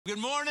Good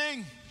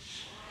morning.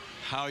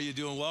 How are you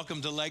doing?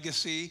 Welcome to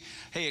Legacy.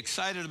 Hey,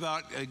 excited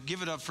about,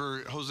 give it up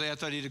for Jose. I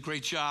thought he did a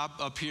great job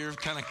up here,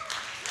 kind of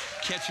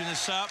catching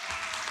us up.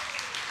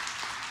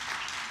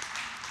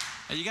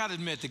 And you got to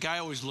admit, the guy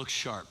always looks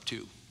sharp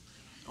too.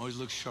 Always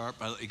looks sharp.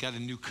 He got a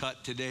new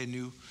cut today,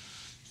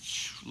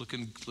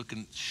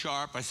 looking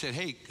sharp. I said,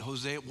 hey,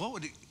 Jose,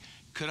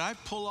 could I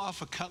pull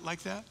off a cut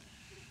like that?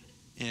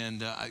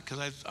 And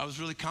because I was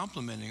really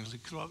complimenting. I was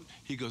like,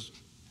 he goes,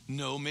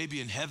 no,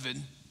 maybe in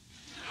heaven.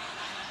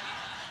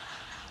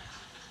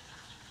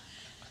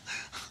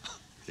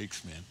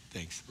 Thanks, man.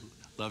 Thanks.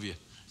 Love you.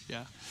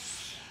 Yeah.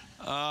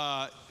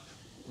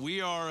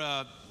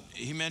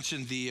 He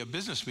mentioned the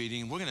business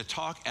meeting. We're going to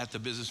talk at the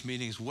business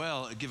meeting as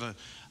well, give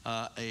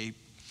a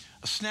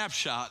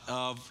snapshot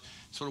of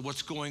sort of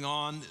what's going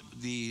on.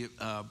 The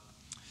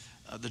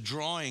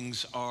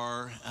drawings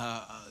are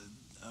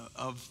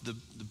of the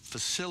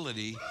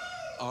facility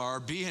are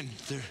being,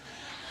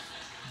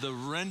 the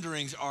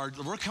renderings are,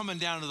 we're coming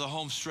down to the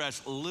home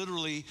stretch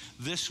literally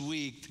this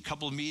week, a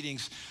couple of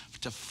meetings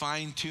to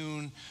fine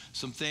tune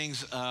some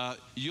things.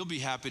 You'll be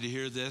happy to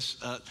hear this.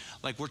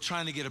 Like we're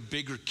trying to get a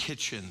bigger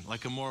kitchen,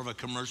 like more of a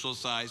commercial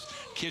size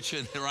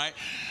kitchen, right?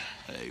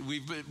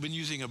 We've been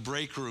using a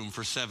break room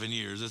for 7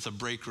 years. It's a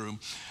break room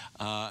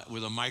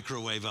with a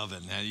microwave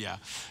oven. Yeah,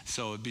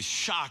 so it'd be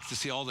shocked to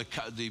see all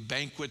the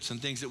banquets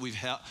and things that we've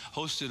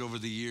hosted over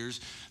the years.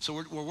 So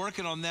we're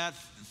working on that,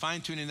 fine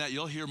tuning that.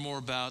 You'll hear more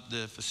about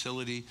the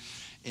facility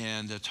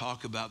and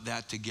talk about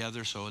that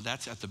together. So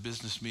that's at the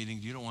business meeting.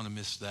 You don't want to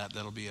miss that.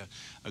 That'll be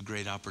a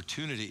great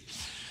opportunity.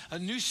 A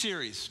new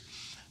series,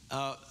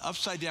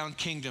 Upside Down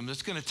Kingdom.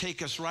 That's going to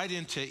take us right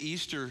into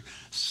Easter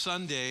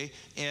Sunday.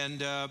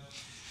 And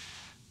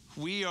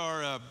we're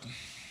going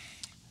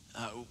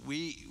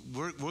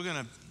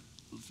to,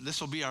 this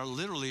will be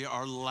literally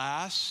our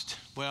last,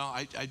 well,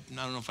 I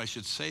don't know if I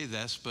should say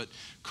this, but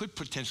could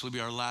potentially be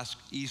our last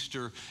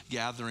Easter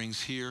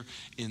gatherings here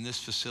in this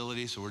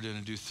facility. So we're going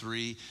to do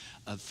three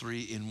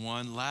in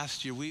one.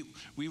 Last year,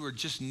 we were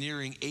just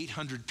nearing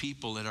 800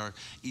 people at our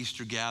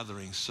Easter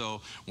gatherings.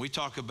 So when we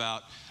talk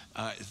about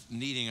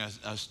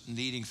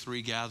needing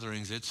three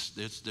gatherings,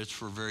 it's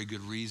for a very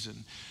good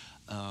reason.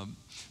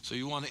 So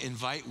you want to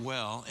invite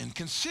well and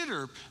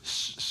consider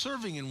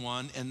serving in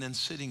one and then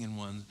sitting in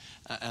one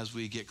as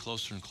we get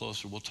closer and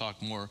closer. We'll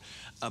talk more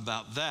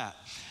about that.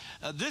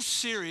 This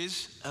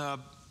series,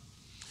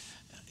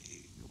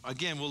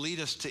 again, will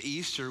lead us to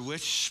Easter,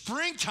 which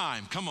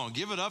springtime. Come on,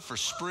 give it up for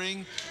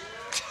springtime.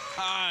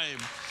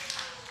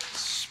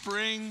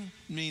 Spring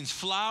means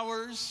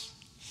flowers.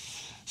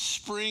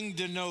 Spring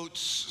denotes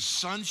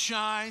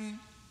sunshine,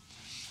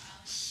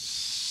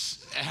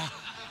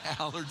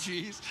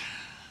 allergies.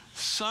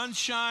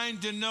 Sunshine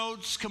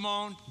denotes, come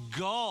on,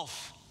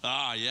 golf.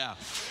 Ah, yeah.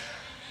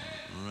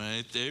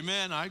 Right.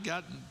 Amen. I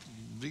got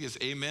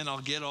biggest amen I'll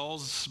get all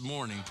this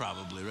morning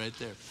probably right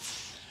there.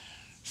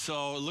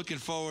 So looking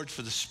forward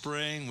for the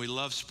spring. We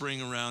love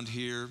spring around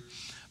here.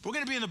 We're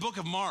going to be in the book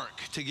of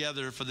Mark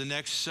together for the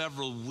next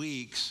several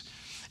weeks.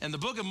 And the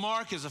book of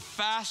Mark is a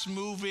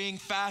fast-moving,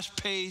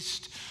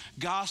 fast-paced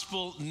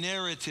gospel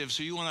narrative.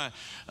 So you want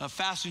to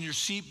fasten your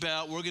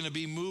seatbelt. We're going to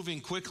be moving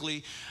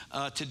quickly.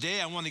 Today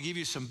I want to give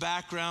you some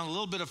background, a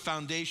little bit of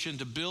foundation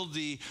to build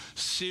the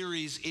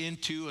series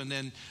into, and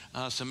then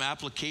some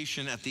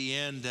application at the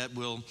end that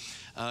will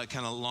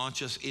kind of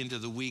launch us into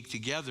the week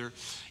together.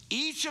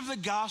 Each of the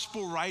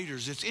gospel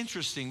writers, it's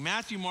interesting,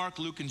 Matthew, Mark,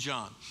 Luke, and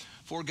John,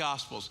 4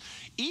 gospels.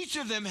 Each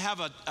of them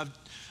have a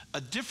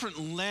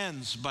different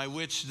lens by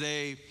which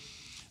they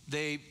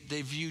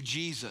view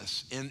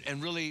Jesus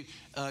and really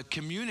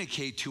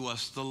communicate to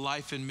us the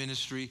life and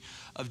ministry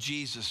of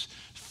Jesus.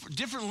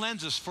 Different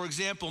lenses. For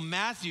example,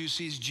 Matthew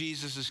sees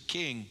Jesus as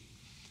king.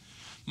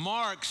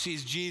 Mark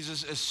sees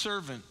Jesus as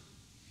servant.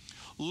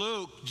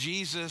 Luke,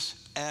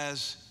 Jesus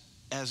as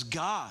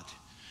God.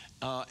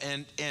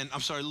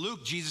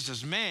 Luke, Jesus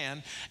as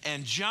man,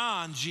 and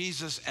John,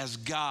 Jesus as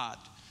God.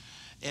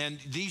 And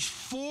these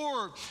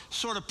 4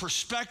 sort of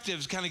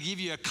perspectives kind of give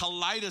you a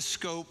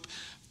kaleidoscope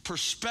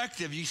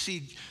perspective. You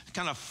see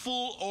kind of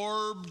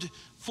full-orbed,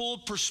 full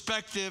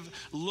perspective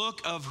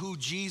look of who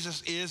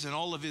Jesus is and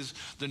all of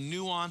the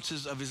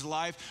nuances of his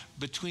life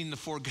between the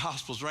 4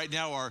 gospels. Right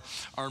now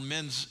our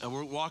men's,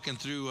 we're walking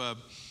through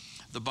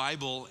the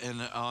Bible,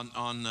 and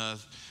on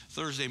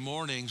Thursday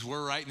mornings,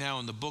 we're right now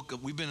in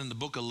we've been in the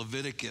book of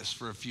Leviticus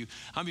for a few.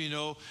 How many of you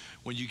know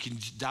when you can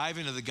dive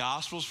into the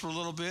Gospels for a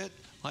little bit?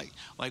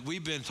 Like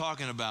we've been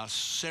talking about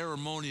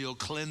ceremonial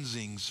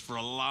cleansings for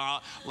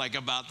about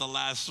the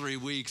last 3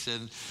 weeks.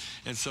 And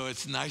so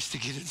it's nice to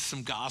get in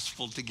some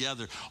gospel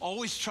together.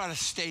 Always try to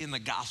stay in the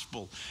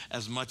gospel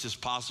as much as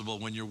possible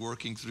when you're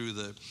working through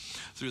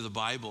the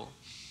Bible.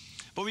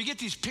 But we get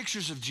these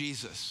pictures of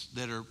Jesus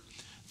that are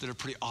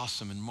pretty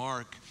awesome. And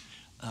Mark,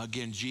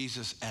 again,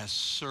 Jesus as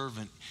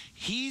servant.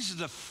 He's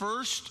the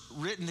first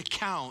written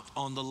account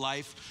on the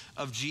life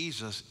of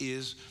Jesus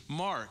is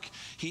Mark.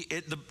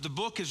 The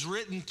book is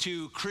written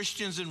to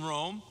Christians in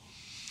Rome,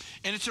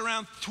 and it's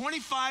around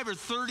 25 or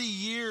 30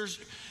 years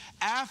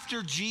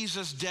after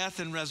Jesus' death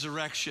and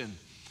resurrection.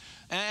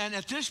 And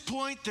at this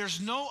point, there's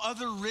no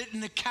other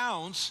written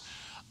accounts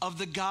of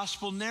the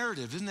gospel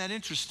narrative. Isn't that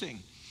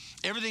interesting?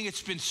 Everything,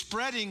 it's been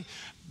spreading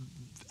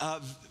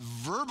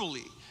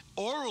verbally,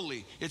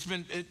 orally. It's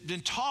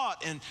been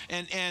taught,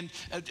 and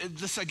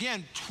this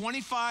again,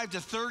 25 to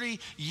 30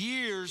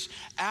 years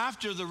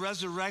after the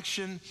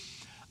resurrection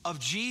of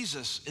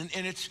Jesus.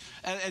 And it's,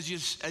 as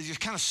you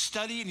kind of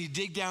study and you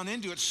dig down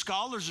into it,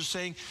 scholars are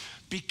saying,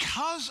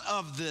 because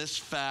of this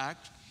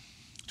fact,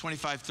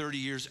 25, 30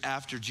 years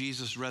after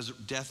Jesus'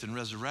 death and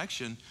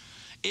resurrection,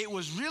 it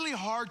was really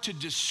hard to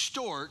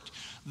distort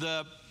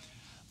the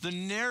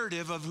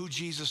narrative of who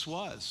Jesus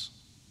was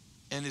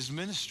and his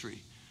ministry.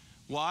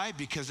 Why?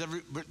 Because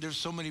there's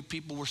so many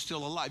people were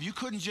still alive. You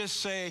couldn't just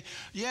say,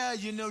 yeah,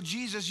 you know,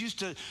 Jesus used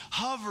to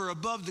hover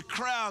above the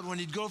crowd when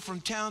he'd go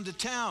from town to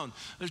town.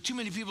 There's too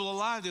many people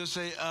alive. They'll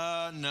say,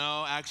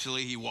 no,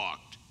 actually he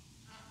walked.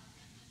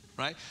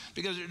 Right?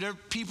 Because there are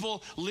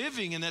people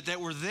living in that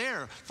were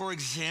there. For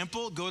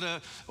example,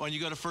 when you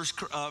go to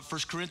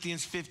 1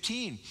 Corinthians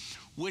 15,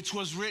 which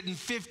was written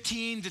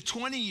 15 to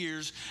 20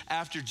 years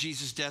after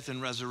Jesus' death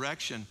and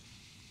resurrection.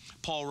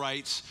 Paul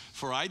writes,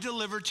 "For I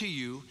delivered to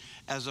you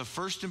as of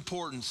first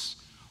importance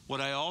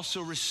what I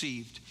also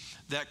received,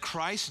 that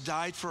Christ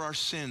died for our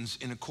sins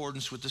in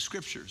accordance with the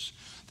Scriptures,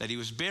 that he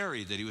was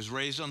buried, that he was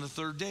raised on the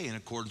third day in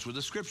accordance with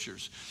the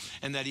Scriptures,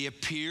 and that he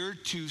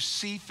appeared to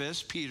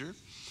Cephas," Peter,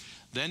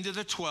 "then to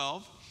the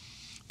 12.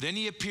 Then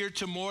he appeared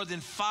to more than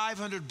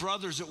 500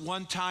 brothers at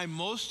one time,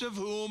 most of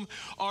whom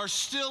are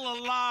still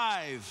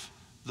alive,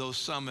 though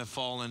some have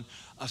fallen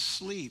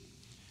asleep."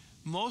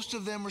 Most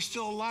of them are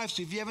still alive.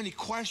 So if you have any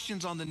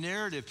questions on the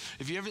narrative,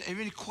 if you have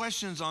any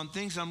questions on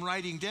things I'm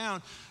writing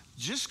down,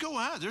 just go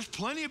out. There's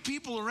plenty of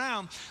people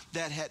around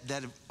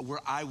that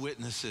were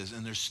eyewitnesses,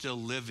 and they're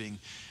still living,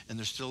 and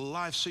they're still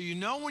alive. So you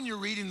know when you're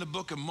reading the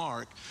book of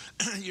Mark,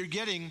 you're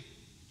getting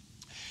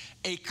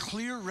a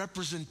clear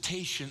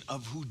representation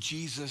of who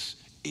Jesus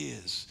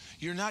is.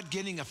 You're not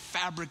getting a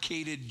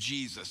fabricated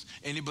Jesus.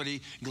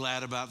 Anybody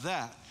glad about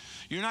that?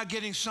 You're not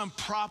getting some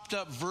propped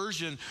up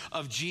version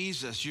of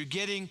Jesus.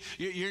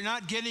 You're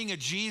not getting a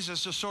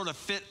Jesus to sort of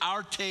fit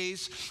our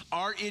tastes,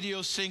 our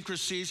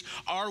idiosyncrasies,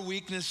 our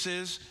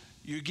weaknesses.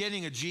 You're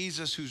getting a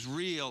Jesus who's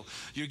real.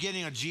 You're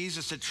getting a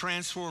Jesus that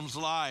transforms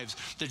lives,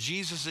 the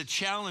Jesus that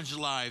challenges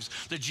lives,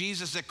 the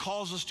Jesus that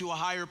calls us to a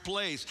higher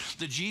place,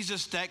 the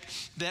Jesus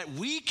that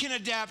we can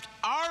adapt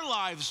our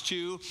lives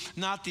to,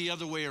 not the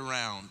other way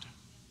around.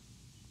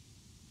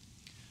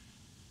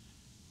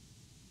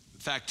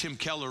 In fact, Tim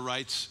Keller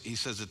writes, he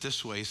says it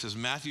this way, he says,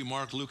 Matthew,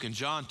 Mark, Luke, and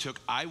John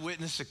took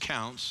eyewitness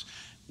accounts,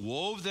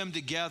 wove them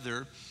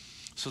together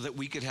so that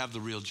we could have the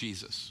real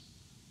Jesus.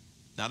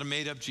 Not a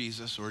made-up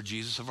Jesus or a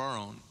Jesus of our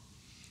own,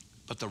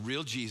 but the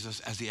real Jesus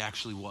as he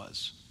actually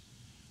was.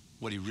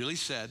 What he really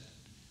said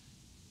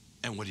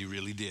and what he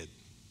really did.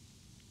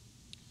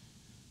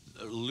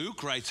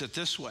 Luke writes it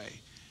this way.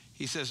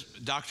 He says,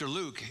 Dr.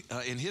 Luke,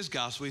 in his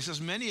gospel, he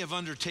says, many have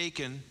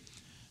undertaken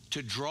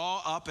to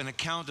draw up an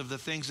account of the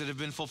things that have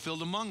been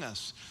fulfilled among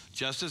us,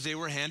 just as they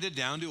were handed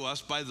down to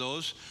us by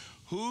those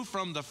who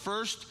from the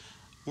first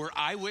were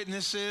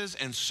eyewitnesses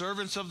and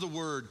servants of the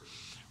word.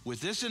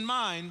 With this in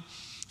mind,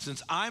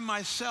 since I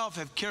myself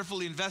have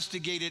carefully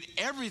investigated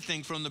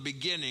everything from the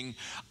beginning,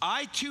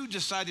 I too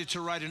decided to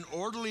write an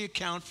orderly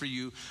account for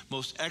you,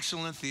 most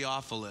excellent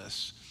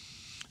Theophilus,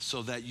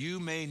 so that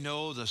you may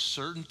know the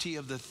certainty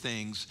of the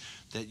things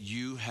that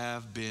you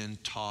have been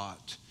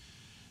taught.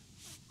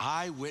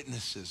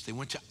 Eyewitnesses. They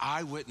went to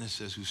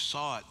eyewitnesses who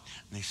saw it,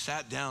 and they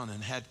sat down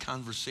and had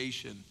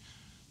conversation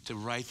to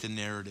write the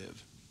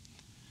narrative.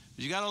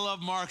 You got to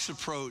love Mark's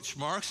approach.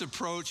 Mark's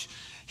approach,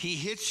 he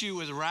hits you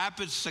with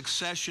rapid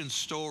succession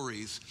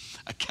stories,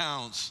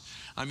 accounts.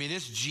 I mean,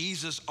 it's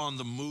Jesus on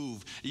the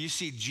move. You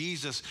see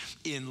Jesus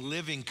in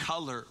living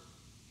color.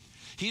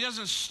 He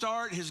doesn't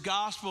start his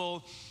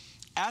gospel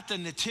at the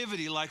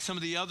nativity like some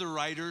of the other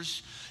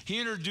writers. He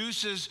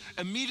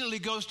immediately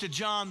goes to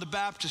John the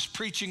Baptist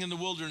preaching in the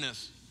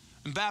wilderness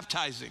and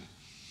baptizing.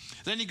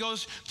 Then he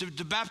goes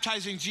to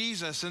baptizing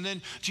Jesus, and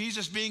then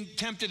Jesus being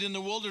tempted in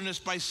the wilderness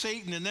by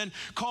Satan, and then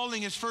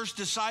calling his first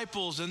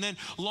disciples, and then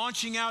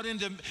launching out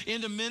into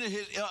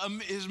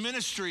his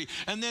ministry,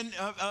 and then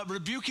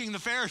rebuking the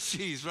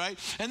Pharisees, right?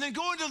 And then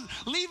going to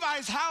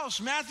Levi's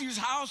house, Matthew's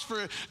house,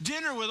 for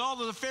dinner with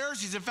all of the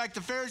Pharisees. In fact,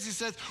 the Pharisees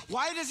said,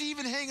 why does he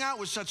even hang out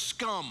with such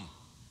scum?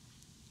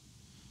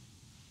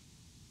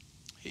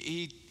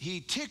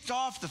 He ticked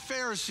off the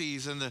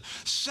Pharisees and the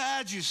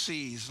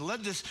Sadducees,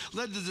 led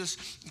to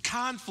this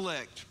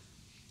conflict.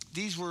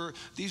 These were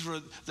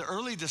the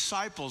early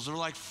disciples. There were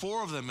like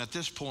 4 of them at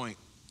this point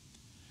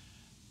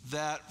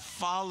that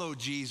followed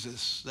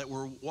Jesus, that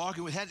were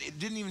walking with,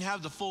 didn't even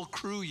have the full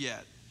crew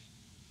yet.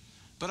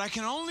 But I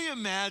can only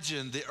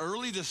imagine the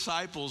early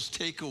disciples'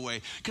 takeaway,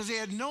 because they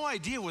had no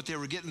idea what they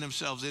were getting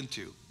themselves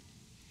into.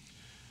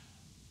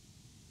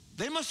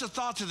 They must have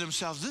thought to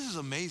themselves, this is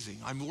amazing.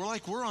 I mean,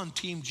 we're on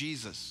Team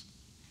Jesus.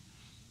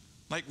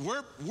 Like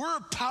we're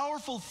a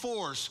powerful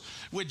force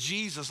with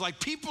Jesus. Like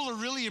people are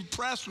really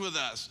impressed with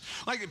us.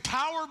 Like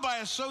power by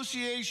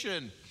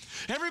association.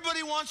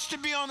 Everybody wants to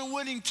be on a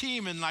winning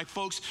team. And like,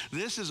 folks,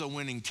 this is a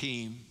winning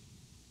team.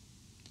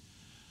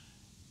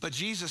 But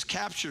Jesus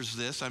captures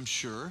this, I'm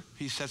sure.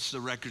 He sets the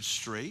record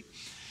straight.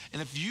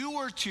 And if you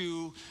were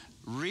to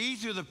read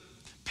through the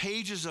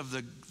pages of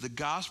the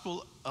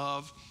Gospel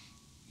of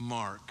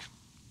Mark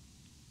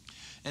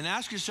and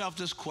ask yourself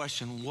this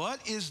question, what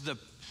is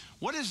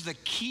the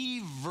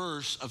key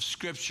verse of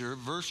Scripture,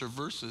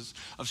 verses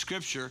of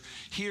Scripture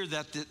here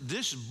that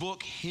this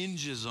book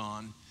hinges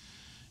on?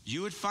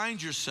 You would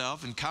find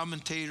yourself, and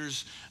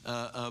commentators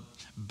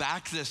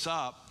back this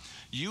up,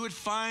 you would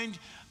find,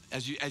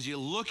 as you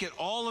look at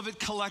all of it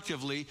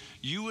collectively,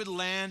 you would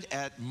land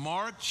at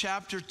Mark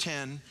chapter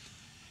 10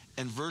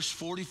 and verses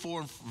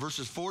 44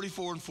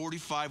 and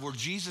 45, where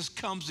Jesus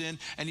comes in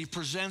and he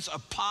presents a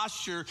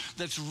posture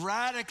that's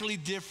radically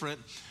different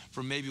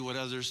from maybe what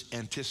others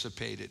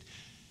anticipated.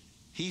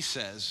 He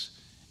says,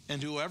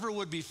 "And whoever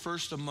would be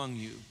first among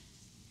you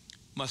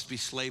must be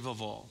slave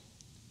of all.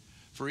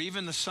 For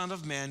even the Son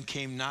of Man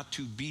came not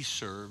to be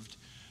served,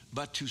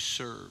 but to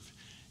serve,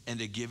 and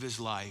to give his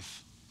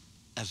life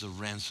as a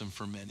ransom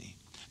for many."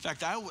 In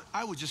fact,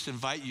 I would just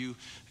invite you,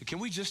 can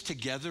we just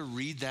together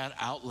read that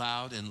out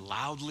loud and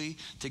loudly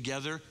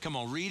together? Come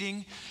on,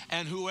 reading.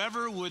 "And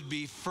whoever would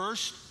be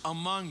first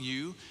among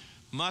you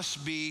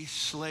must be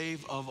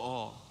slave of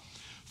all.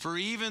 For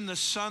even the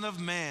Son of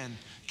Man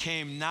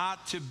came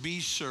not to be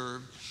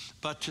served,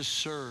 but to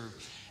serve,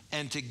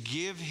 and to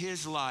give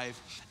his life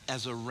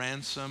as a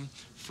ransom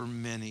for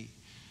many."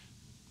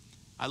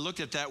 I looked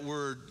at that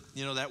word,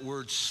 that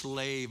word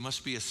slave,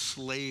 must be a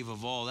slave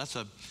of all. That's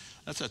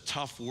a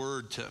tough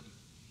word to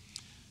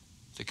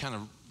kind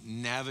of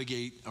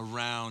navigate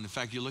around. In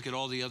fact, you look at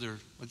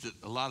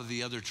a lot of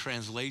the other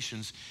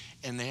translations,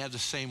 and they have the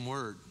same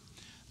word.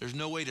 There's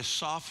no way to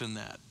soften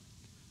that.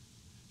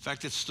 In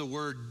fact, it's the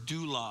word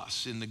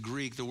doulos in the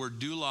Greek. The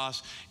word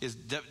doulos is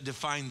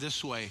defined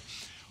this way: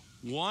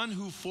 one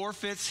who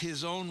forfeits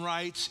his own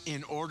rights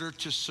in order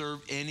to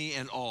serve any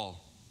and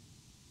all.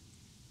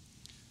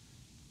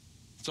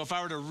 So if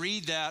I were to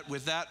read that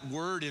with that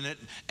word in it,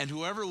 "And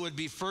whoever would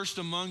be first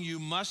among you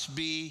must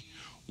be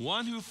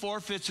one who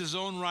forfeits his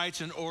own rights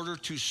in order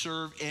to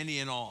serve any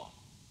and all.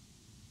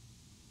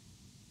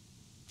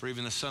 For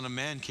even the Son of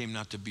Man came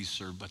not to be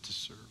served, but to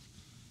serve."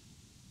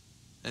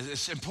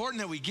 It's important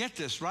that we get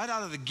this right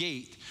out of the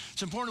gate.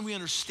 It's important we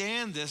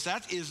understand this.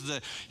 That is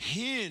the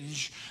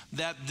hinge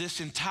that this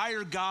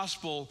entire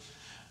gospel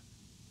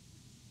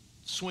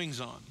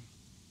swings on.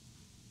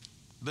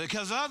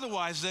 Because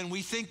otherwise, then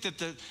we think that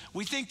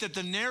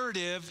the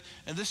narrative,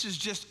 and this is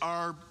just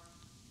our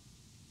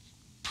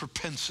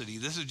propensity.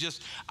 This is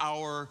just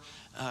our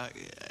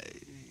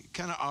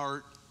kind of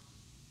our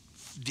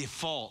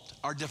default.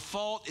 Our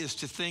default is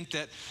to think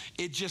that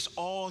it just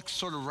all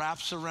sort of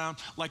wraps around,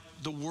 like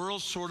the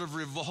world sort of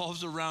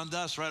revolves around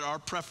us, right? Our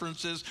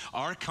preferences,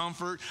 our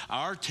comfort,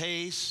 our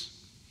tastes,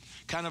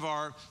 kind of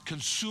our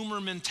consumer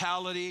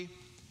mentality.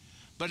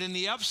 But in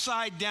the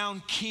upside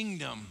down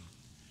kingdom,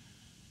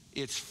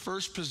 it's the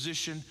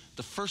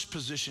first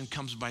position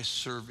comes by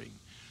serving.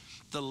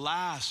 The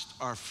last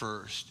are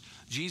first.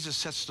 Jesus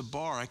sets the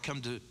bar. I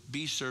come to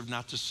be served,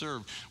 not to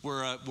serve.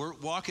 We're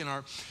walking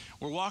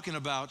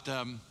about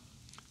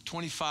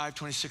 25,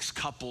 26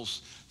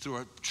 couples through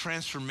a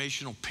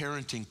transformational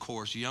parenting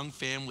course, young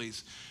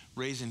families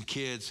raising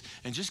kids,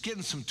 and just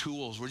getting some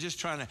tools. We're just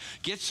trying to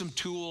get some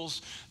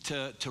tools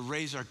to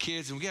raise our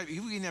kids. And we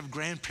can have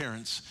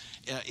grandparents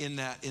in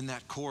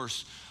that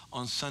course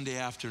on Sunday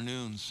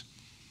afternoons.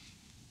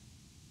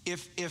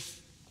 If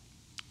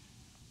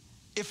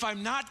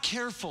I'm not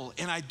careful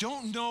and I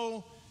don't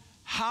know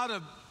how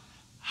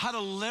to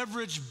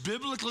leverage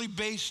biblically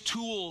based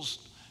tools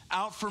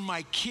out for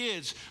my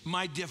kids,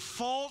 my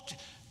default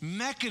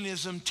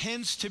mechanism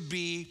tends to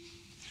be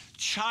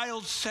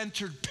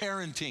child-centered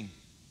parenting.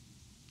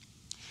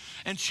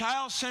 And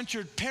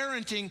child-centered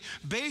parenting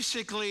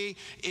basically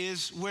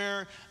is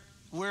where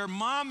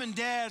mom and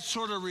dad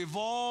sort of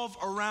revolve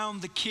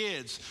around the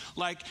kids.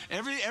 Like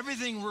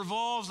everything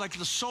revolves like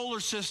the solar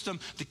system.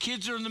 The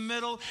kids are in the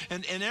middle,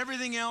 and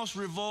everything else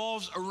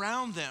revolves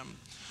around them.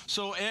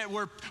 So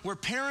where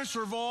parents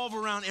revolve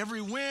around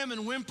every whim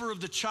and whimper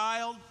of the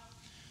child,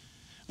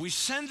 we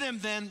send them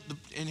then,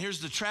 and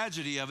here's the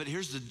tragedy of it,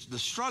 here's the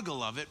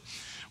struggle of it,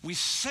 we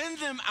send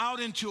them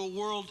out into a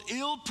world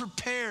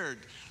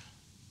ill-prepared,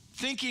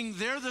 thinking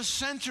they're the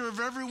center of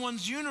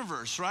everyone's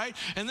universe, right?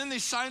 And then they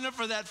sign up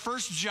for that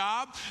first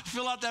job,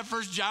 fill out that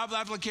first job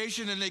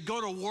application, and they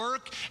go to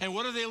work, and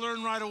what do they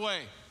learn right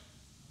away?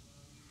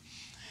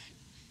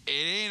 It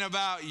ain't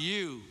about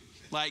you.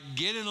 Like,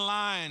 get in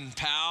line,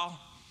 pal.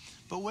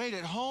 But wait,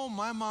 at home,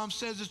 my mom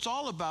says it's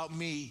all about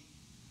me.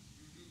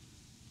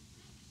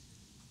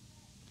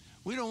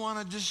 We don't want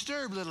to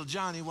disturb little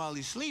Johnny while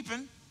he's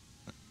sleeping.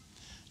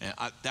 And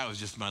that was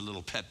just my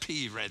little pet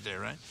peeve right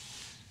there, right?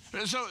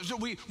 So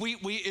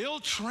we ill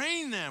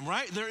train them,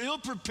 right? They're ill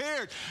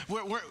prepared.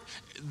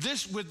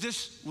 With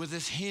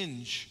this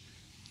hinge,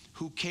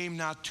 who came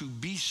not to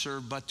be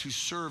served, but to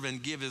serve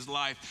and give his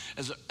life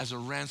as a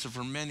ransom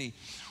for many.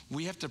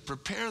 We have to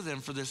prepare them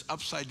for this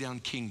upside down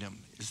kingdom,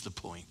 is the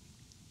point.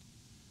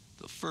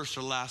 The first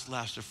or last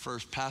or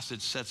first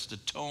passage sets the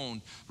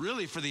tone,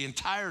 really, for the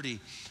entirety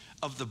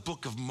of the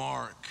book of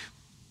Mark,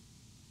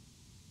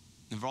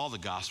 and for all the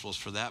Gospels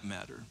for that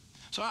matter.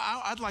 So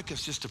I'd like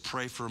us just to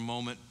pray for a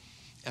moment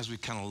as we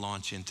kind of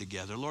launch in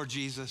together. Lord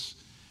Jesus,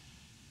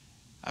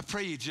 I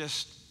pray you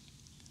just,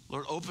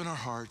 Lord, open our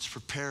hearts,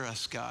 prepare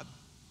us, God,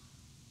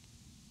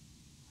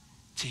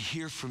 to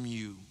hear from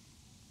you.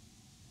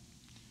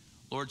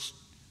 Lord,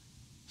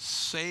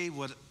 say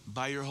what,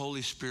 by your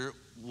Holy Spirit,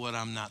 what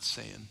I'm not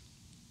saying.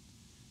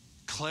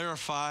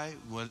 Clarify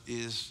what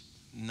is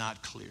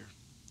not clear.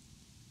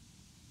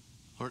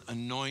 Lord,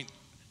 anoint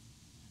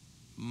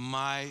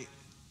my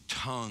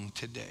tongue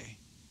today.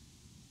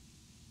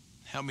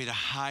 Help me to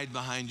hide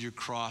behind your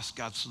cross,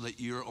 God, so that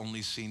you're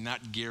only seen,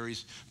 not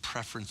Gary's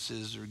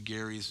preferences or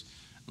Gary's.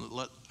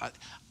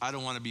 I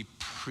don't want to be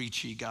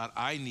preachy, God.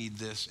 I need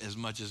this as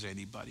much as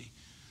anybody.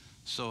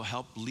 So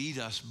help lead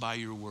us by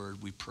your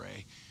word, we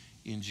pray.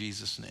 In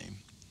Jesus' name,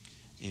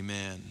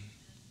 amen.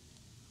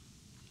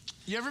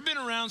 You ever been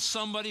around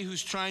somebody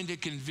who's trying to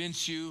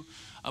convince you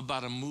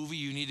about a movie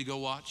you need to go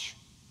watch?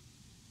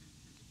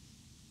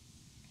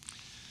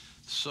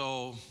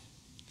 So,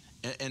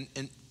 and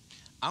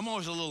I'm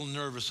always a little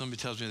nervous.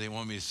 Somebody tells me they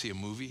want me to see a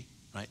movie,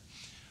 right?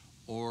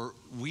 Or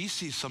we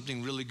see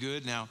something really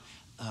good. Now,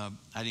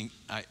 I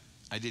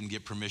didn't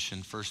get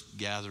permission first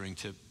gathering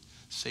to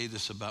say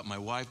this about my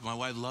wife. My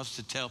wife loves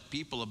to tell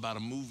people about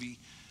a movie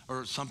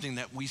or something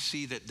that we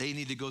see that they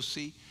need to go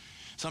see.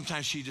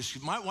 Sometimes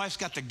my wife's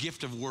got the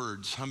gift of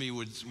words. How many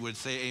would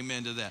say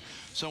amen to that?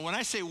 So when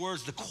I say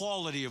words, the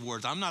quality of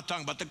words, I'm not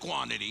talking about the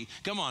quantity.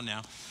 Come on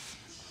now.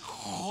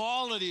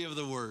 Quality of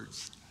the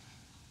words.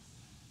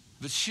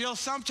 But she'll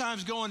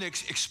sometimes go into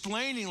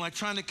explaining, like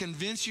trying to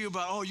convince you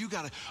about, oh, you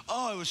got to,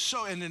 oh, it was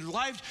so, and then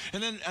life,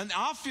 and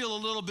I'll feel a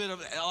little bit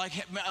of, like,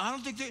 I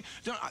don't think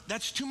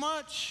that's too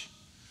much.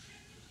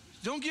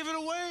 Don't give it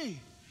away,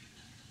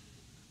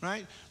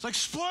 right? It's like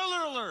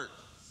spoiler alert.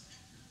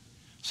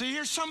 So you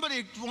hear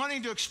somebody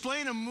wanting to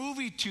explain a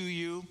movie to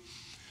you.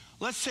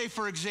 Let's say,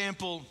 for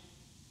example,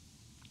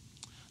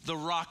 the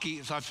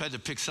Rocky, so I've had to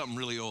pick something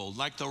really old,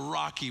 like the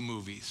Rocky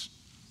movies,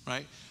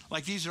 right?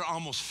 Like these are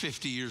almost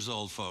 50 years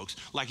old, folks.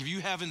 Like if you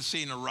haven't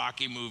seen a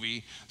Rocky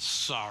movie,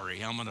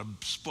 sorry, I'm gonna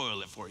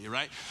spoil it for you,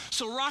 right?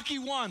 So Rocky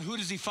 1, who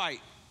does he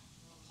fight?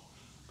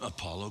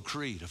 Apollo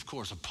Creed, of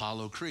course,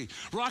 Apollo Creed.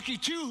 Rocky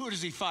 2, who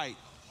does he fight?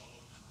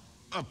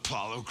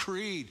 Apollo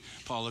Creed.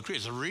 Apollo Creed.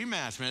 It's a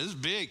rematch, man. This is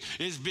big.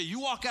 It's big.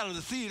 You walk out of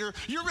the theater,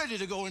 you're ready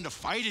to go into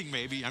fighting,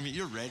 maybe. I mean,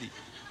 you're ready,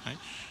 right?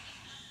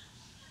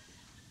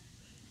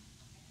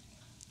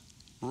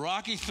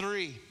 Rocky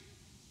 3,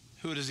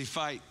 who does he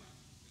fight?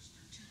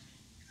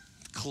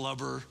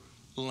 Clubber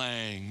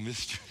Lang.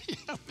 Mr.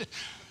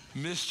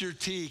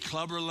 T,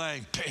 Clubber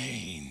Lang.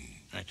 Pain,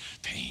 right?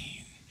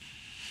 Pain.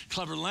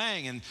 Clubber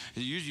Lang, and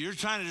you're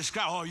trying to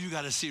describe, oh, you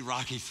got to see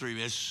Rocky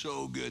 3. It's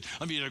so good.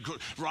 I mean,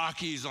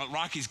 Rocky's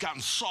gotten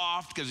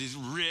soft because he's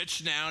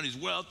rich now and he's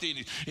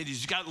wealthy and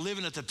he's got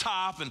living at the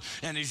top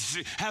and he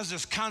has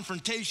this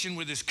confrontation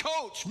with his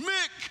coach,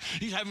 Mick.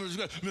 He's having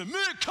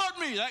Mick, cut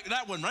me,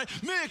 that one, right?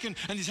 Mick, and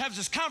he's having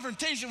this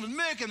confrontation with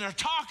Mick, and they're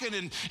talking,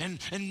 and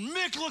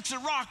Mick looks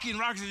at Rocky, and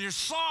Rocky says, you're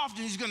soft,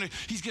 and he's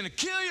gonna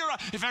kill you.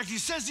 In fact, he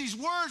says these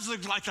words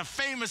like the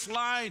famous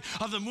line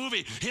of the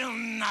movie, he'll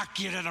knock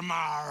you to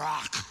tomorrow.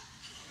 Rock.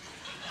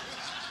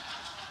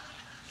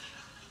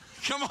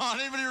 Come on,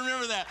 anybody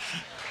remember that?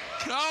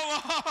 Come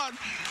on.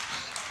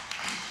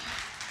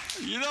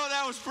 You know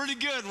that was pretty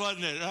good,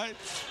 wasn't it, right?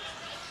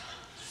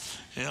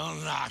 He'll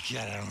knock you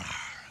tomorrow.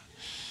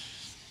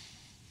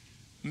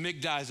 Mick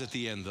dies at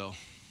the end, though.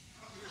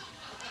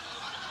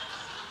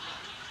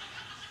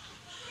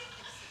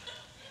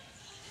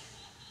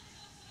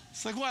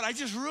 It's like, what? I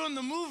just ruined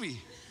the movie.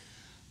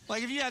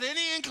 Like if you had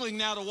any inkling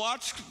now to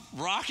watch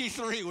Rocky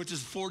 3, which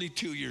is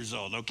 42 years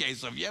old, okay,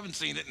 so if you haven't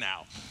seen it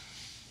now.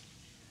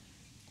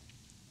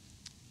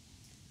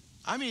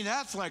 I mean,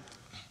 that's like,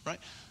 right?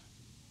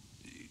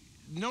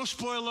 No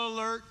spoiler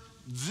alert.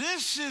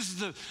 This is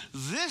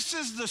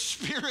the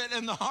spirit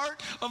and the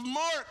heart of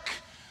Mark,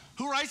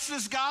 who writes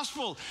this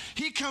gospel.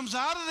 He comes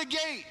out of the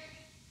gate.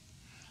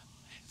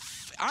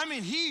 I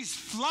mean, he's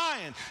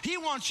flying. He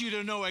wants you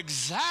to know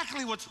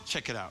exactly what's,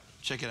 check it out.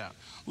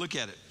 Look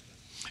at it.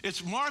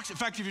 It's Mark's, in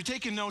fact, if you're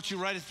taking notes, you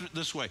write it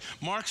this way.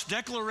 Mark's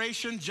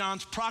declaration,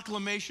 John's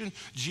proclamation,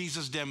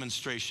 Jesus'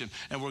 demonstration.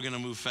 And we're going to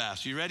move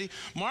fast. You ready?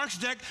 Mark's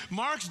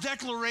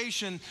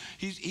declaration,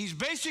 he's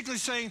basically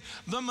saying,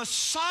 the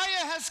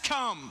Messiah has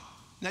come.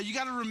 Now you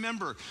got to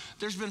remember,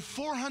 there's been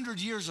 400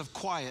 years of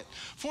quiet,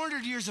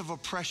 400 years of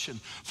oppression,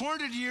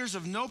 400 years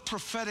of no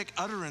prophetic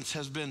utterance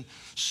has been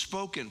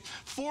spoken,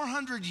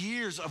 400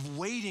 years of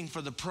waiting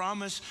for the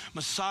promised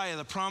Messiah,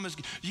 the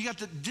promised. You got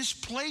the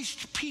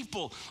displaced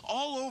people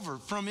all over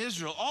from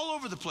Israel, all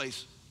over the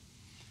place.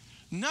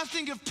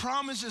 Nothing of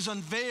promise is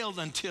unveiled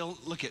until,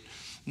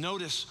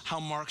 notice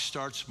how Mark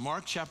starts.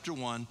 Mark chapter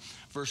 1,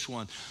 verse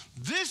 1.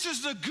 This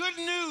is the good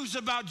news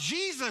about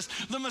Jesus,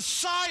 the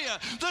Messiah,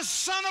 the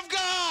Son of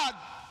God.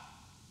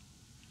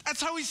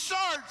 That's how he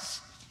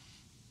starts.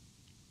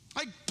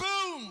 Like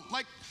boom,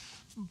 like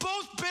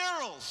both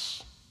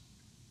barrels.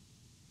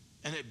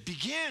 And it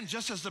began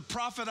just as the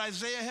prophet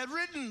Isaiah had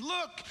written.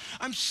 Look,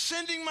 I'm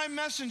sending my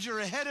messenger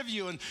ahead of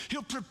you, and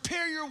he'll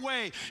prepare your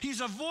way.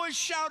 He's a voice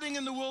shouting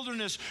in the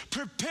wilderness,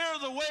 prepare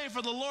the way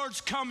for the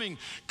Lord's coming.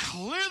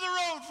 Clear the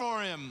road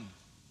for him.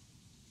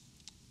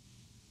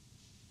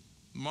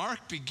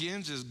 Mark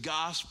begins his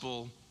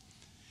gospel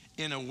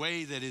in a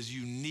way that is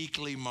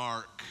uniquely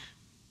Mark.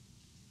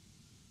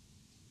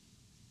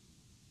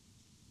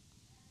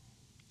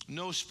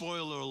 No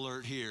spoiler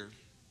alert here.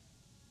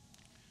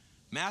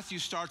 Matthew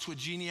starts with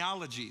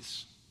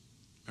genealogies.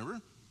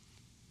 Remember?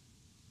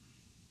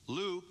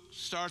 Luke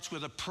starts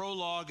with a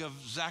prologue of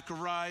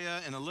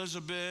Zechariah and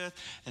Elizabeth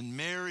and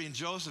Mary and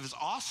Joseph. It's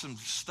awesome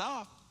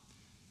stuff.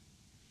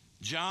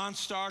 John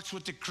starts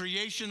with the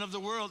creation of the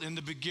world. In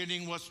the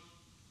beginning was,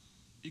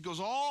 he goes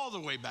all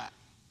the way back.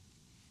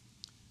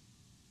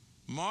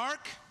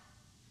 Mark,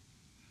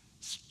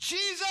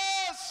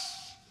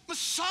 Jesus,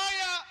 Messiah,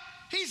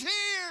 he's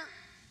here.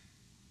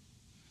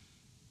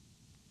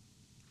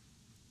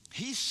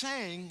 He's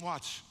saying,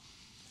 watch,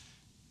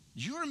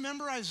 you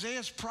remember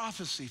Isaiah's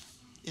prophecy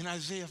in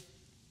Isaiah?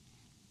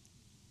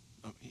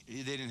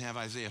 They didn't have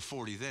Isaiah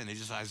 40 then, they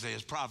just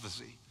Isaiah's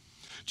prophecy.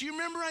 Do you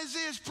remember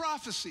Isaiah's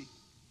prophecy?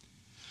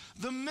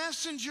 The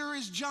messenger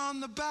is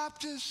John the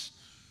Baptist.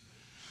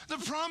 The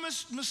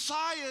promised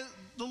Messiah,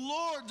 the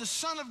Lord, the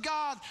Son of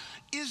God,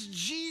 is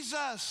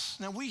Jesus.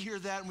 Now we hear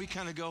that and we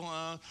kind of go,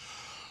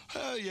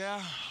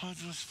 yeah,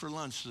 just for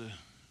lunch, the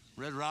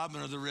Red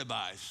Robin or the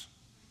ribeyes.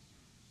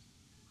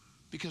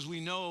 Because we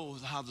know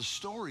how the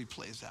story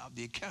plays out,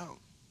 the account.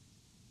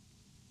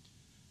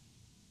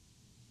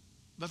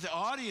 But the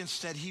audience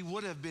that he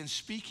would have been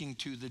speaking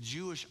to, the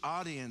Jewish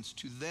audience,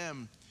 to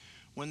them,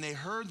 when they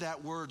heard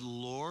that word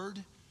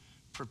Lord,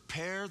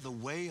 prepare the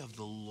way of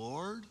the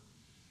Lord,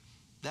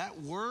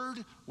 that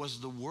word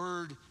was the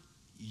word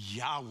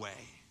Yahweh.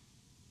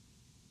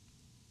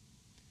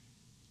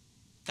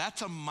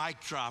 That's a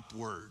mic drop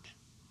word.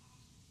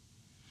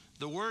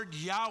 The word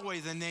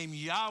Yahweh, the name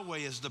Yahweh,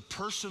 is the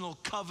personal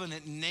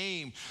covenant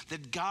name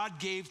that God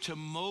gave to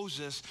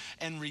Moses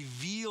and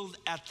revealed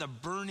at the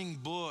burning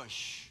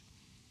bush.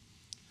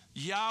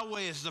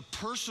 Yahweh is the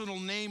personal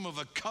name of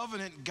a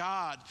covenant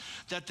God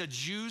that the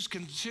Jews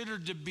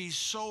considered to be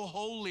so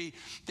holy,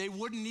 they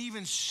wouldn't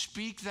even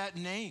speak that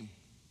name.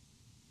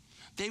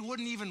 They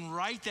wouldn't even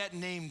write that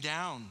name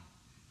down.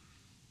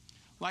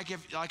 Like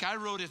I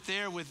wrote it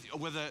there with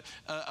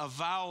a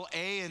vowel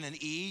A and an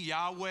E,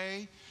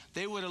 Yahweh.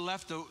 They would have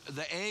left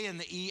the A and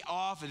the E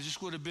off. It just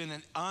would have been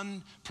an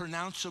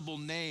unpronounceable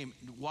name.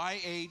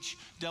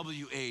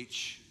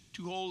 YHWH.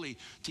 Too holy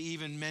to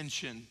even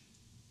mention.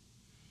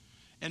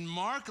 And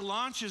Mark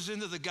launches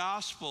into the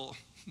gospel.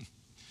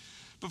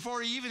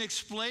 Before he even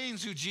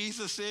explains who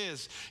Jesus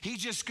is, he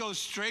just goes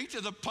straight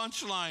to the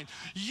punchline.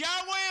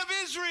 Yahweh of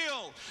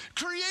Israel,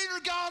 creator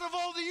God of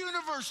all the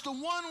universe, the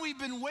one we've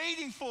been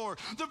waiting for,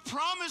 the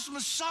promised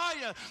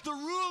Messiah, the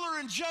ruler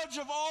and judge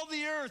of all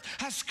the earth,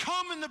 has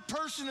come in the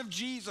person of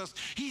Jesus.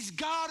 He's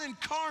God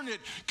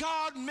incarnate,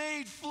 God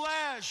made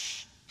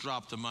flesh.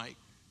 Drop the mic.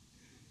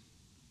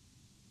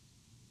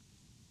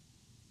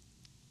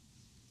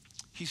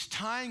 He's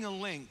tying a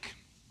link.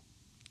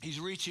 He's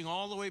reaching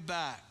all the way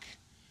back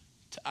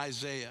to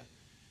Isaiah,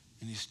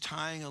 and he's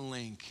tying a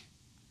link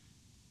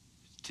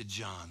to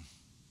John,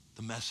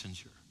 the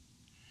messenger.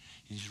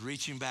 He's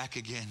reaching back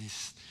again.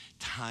 He's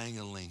tying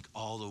a link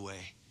all the way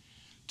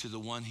to the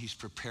one he's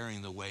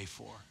preparing the way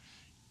for.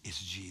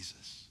 It's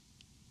Jesus.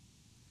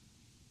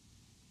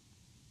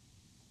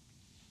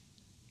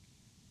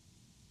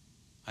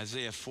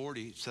 Isaiah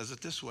 40 says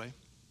it this way.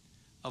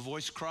 A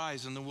voice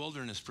cries in the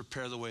wilderness,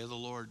 prepare the way of the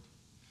Lord.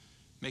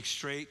 Make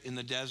straight in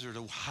the desert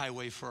a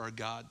highway for our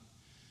God.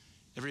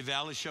 Every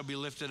valley shall be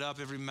lifted up,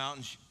 every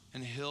mountain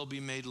and hill be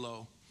made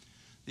low.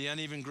 The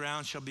uneven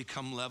ground shall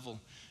become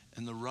level,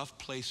 and the rough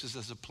places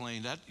as a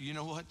plain. That, you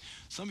know what?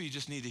 Some of you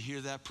just need to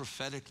hear that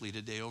prophetically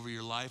today over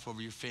your life,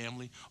 over your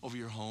family, over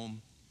your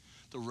home.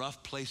 The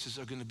rough places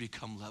are going to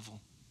become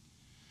level.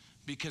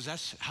 Because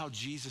that's how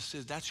Jesus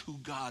is. That's who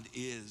God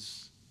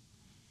is.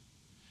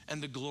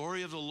 And the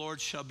glory of the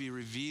Lord shall be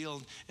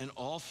revealed, and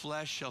all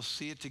flesh shall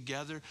see it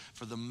together,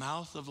 for the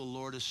mouth of the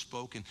Lord has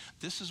spoken.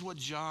 This is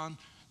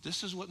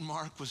what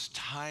Mark was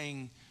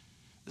tying.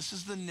 This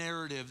is the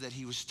narrative that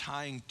he was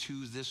tying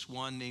to this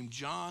one named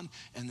John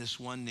and this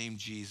one named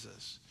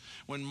Jesus.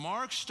 When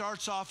Mark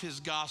starts off his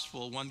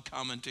gospel, one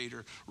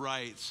commentator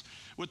writes,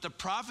 with the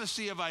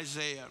prophecy of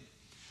Isaiah,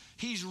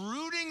 he's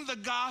rooting the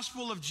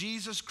gospel of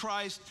Jesus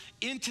Christ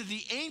into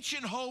the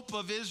ancient hope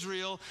of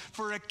Israel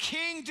for a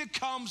king to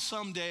come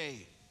someday.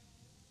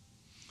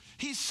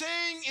 He's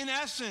saying, in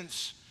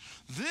essence,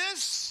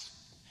 this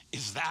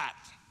is that.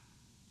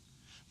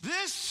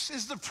 This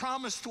is the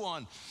promised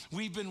one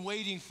we've been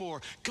waiting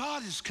for.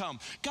 God has come.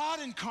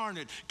 God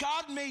incarnate.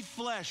 God made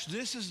flesh.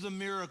 This is the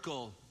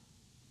miracle.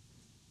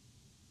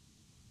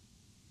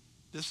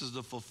 This is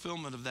the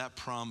fulfillment of that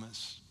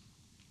promise.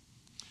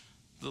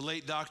 The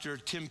late Dr.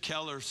 Tim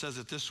Keller says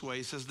it this way.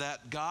 He says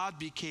that God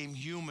became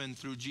human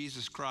through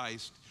Jesus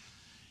Christ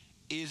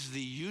is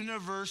the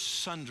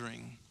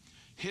universe-sundering,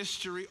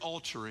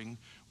 history-altering,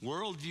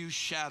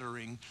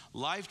 worldview-shattering,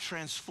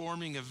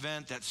 life-transforming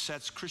event that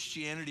sets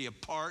Christianity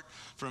apart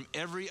from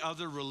every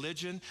other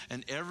religion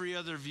and every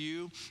other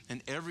view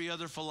and every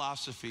other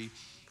philosophy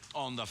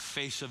on the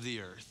face of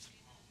the earth.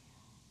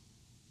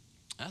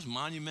 That's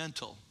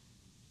monumental.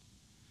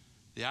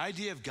 The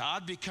idea of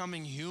God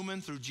becoming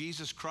human through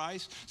Jesus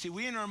Christ. See,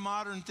 we in our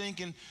modern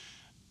thinking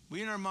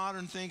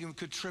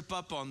could trip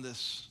up on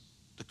this.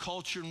 The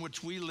culture in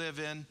which we live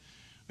in,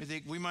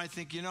 we might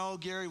think, you know,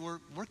 Gary, we're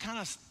kind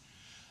of,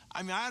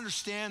 I mean, I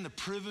understand the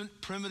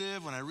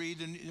primitive when I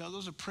read, and you know,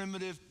 those are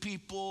primitive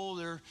people.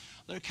 They're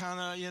kind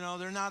of, you know,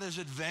 they're not as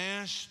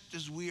advanced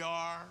as we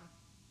are.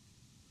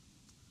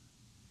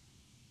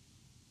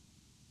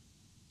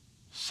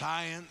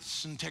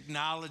 Science and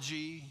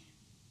technology.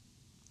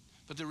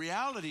 But the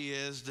reality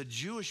is the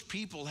Jewish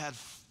people had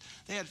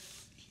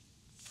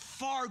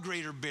far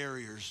greater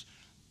barriers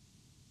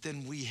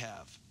than we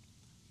have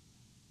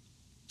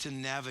to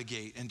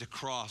navigate and to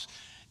cross.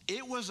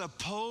 It was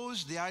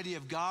opposed, the idea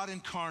of God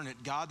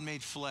incarnate, God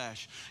made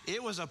flesh.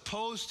 It was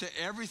opposed to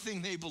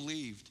everything they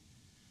believed.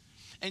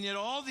 And yet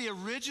all the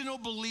original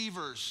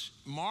believers,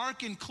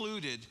 Mark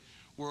included,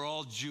 were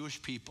all Jewish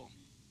people.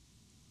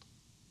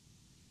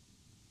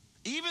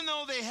 Even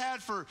though they had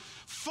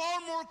far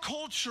more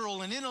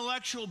cultural and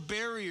intellectual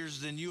barriers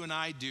than you and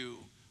I do,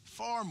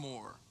 far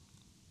more.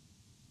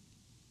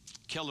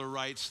 Keller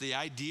writes, the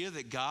idea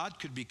that God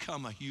could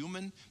become a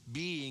human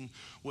being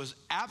was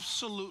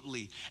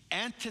absolutely,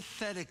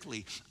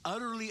 antithetically,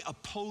 utterly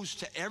opposed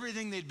to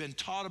everything they'd been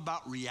taught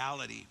about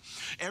reality.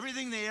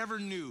 Everything they ever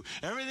knew,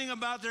 everything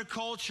about their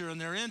culture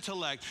and their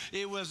intellect,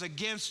 it was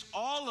against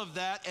all of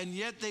that, and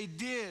yet they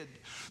did.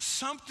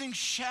 Something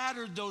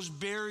shattered those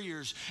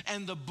barriers,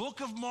 and the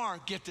book of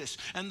Mark, get this,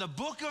 and the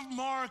book of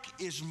Mark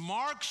is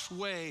Mark's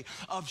way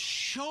of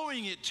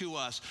showing it to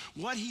us.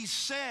 What he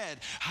said,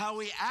 how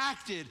he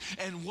acted,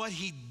 and what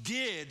he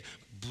did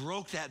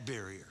broke that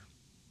barrier.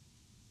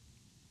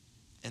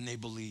 And they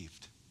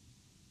believed.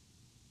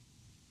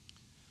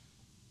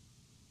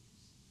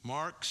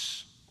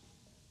 Mark's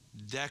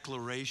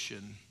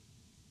declaration,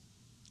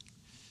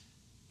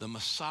 the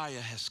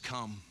Messiah has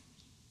come.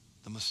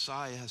 The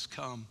Messiah has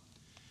come.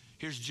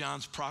 Here's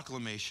John's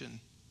proclamation.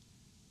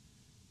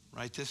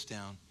 Write this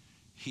down.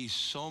 He's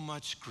so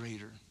much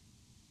greater.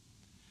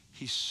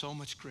 He's so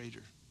much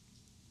greater.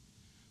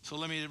 So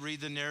let me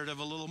read the narrative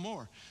a little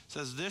more. It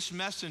says, this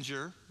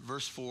messenger,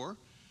 verse 4,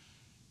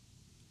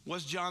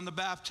 was John the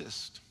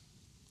Baptist.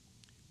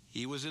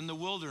 He was in the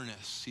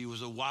wilderness. He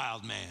was a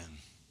wild man.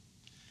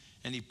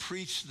 And he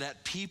preached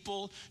that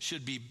people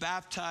should be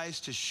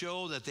baptized to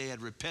show that they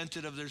had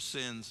repented of their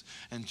sins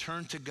and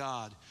turned to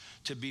God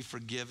to be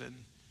forgiven.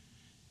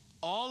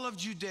 All of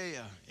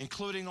Judea,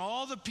 including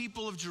all the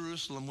people of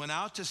Jerusalem, went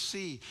out to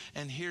see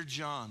and hear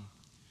John.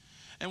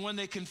 And when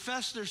they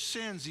confessed their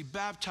sins, he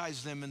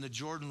baptized them in the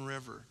Jordan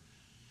River.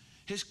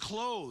 His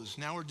clothes,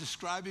 now we're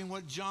describing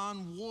what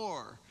John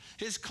wore.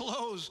 His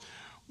clothes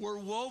were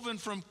woven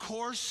from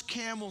coarse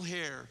camel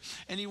hair,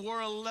 and he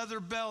wore a leather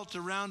belt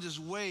around his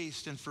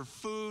waist, and for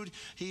food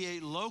he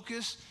ate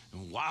locusts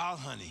and wild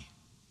honey.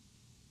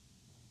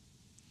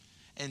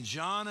 And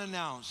John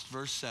announced,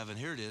 verse 7,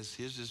 here it is,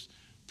 here's his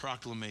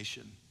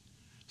proclamation.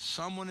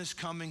 Someone is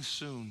coming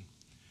soon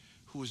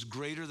who is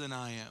greater than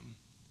I am.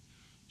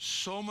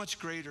 So much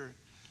greater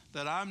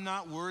that I'm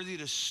not worthy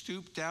to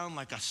stoop down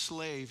like a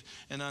slave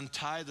and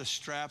untie the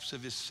straps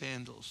of his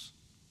sandals.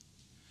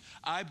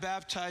 I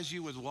baptize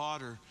you with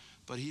water,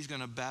 but he's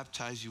going to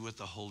baptize you with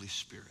the Holy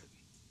Spirit.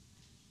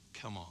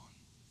 Come on.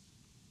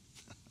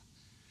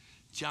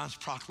 John's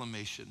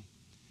proclamation.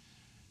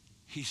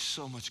 He's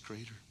so much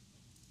greater.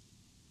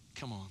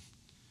 Come on.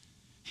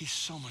 He's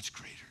so much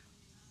greater.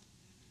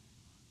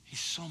 He's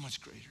so much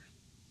greater.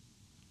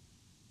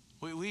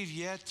 We've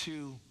yet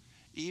to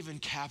even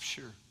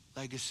capture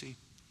legacy,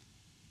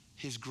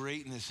 his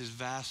greatness, his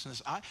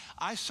vastness.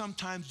 I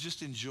sometimes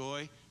just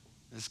enjoy,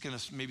 it's going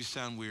to maybe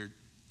sound weird,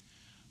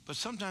 but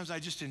sometimes I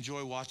just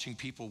enjoy watching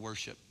people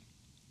worship.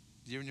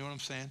 You know what I'm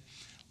saying?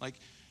 Like,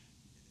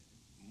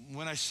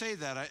 when I say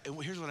that,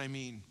 here's what I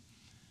mean.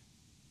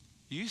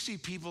 You see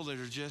people that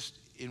are just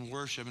in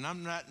worship, and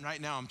I'm not, right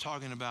now I'm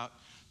talking about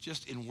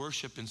just in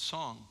worship and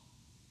song.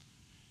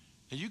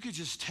 And you could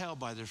just tell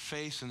by their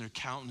face and their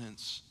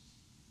countenance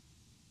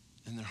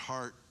and their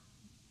heart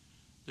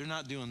They're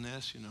not doing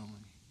this, you know.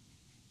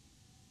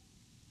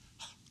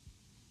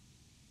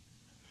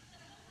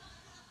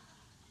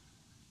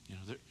 You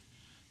know,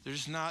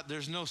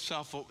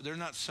 they're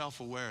not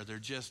self-aware. They're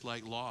just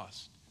like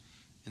lost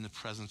in the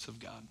presence of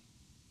God.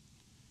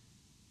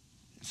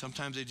 And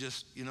sometimes they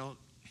just, you know,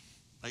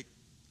 like,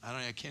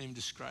 I can't even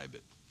describe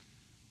it.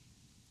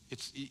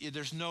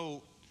 There's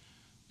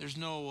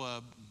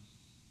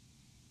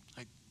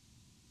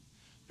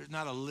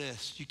not a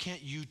list. You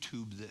can't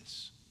YouTube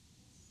this.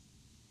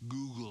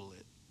 Google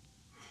it.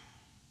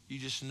 You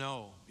just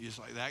know. You're just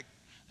like,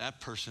 that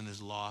person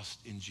is lost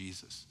in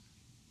Jesus.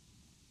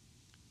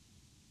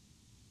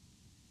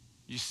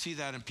 You see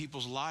that in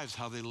people's lives,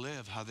 how they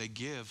live, how they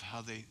give,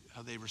 how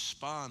they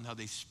respond, how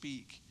they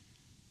speak.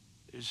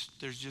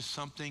 There's just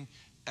something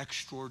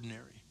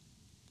extraordinary.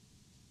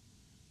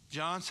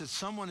 John said,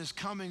 someone is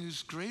coming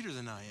who's greater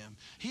than I am.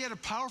 He had a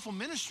powerful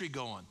ministry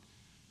going.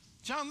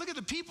 John, look at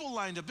the people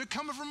lined up. They're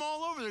coming from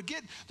all over.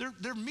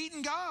 They're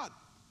meeting God.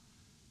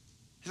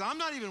 He said, I'm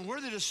not even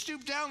worthy to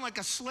stoop down like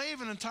a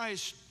slave and untie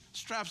his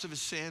straps of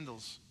his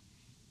sandals.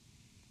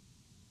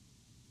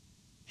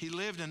 He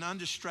lived an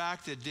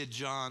undistracted, did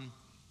John,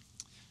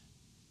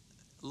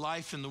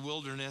 life in the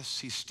wilderness.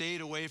 He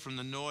stayed away from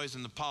the noise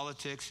and the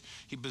politics.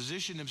 He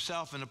positioned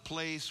himself in a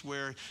place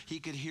where he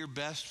could hear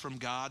best from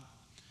God.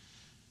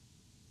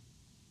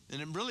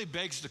 And it really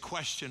begs the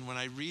question when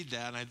I read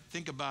that and I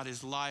think about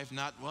his life,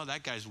 not, well,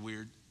 that guy's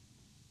weird,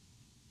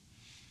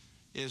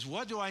 is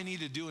what do I need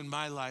to do in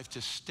my life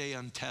to stay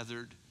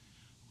untethered?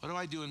 What do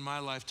I do in my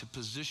life to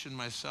position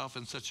myself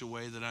in such a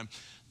way that I'm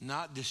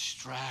not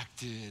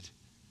distracted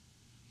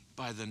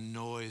by the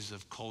noise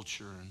of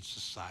culture and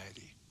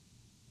society?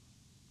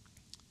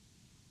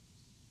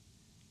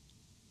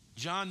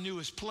 John knew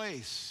his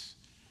place.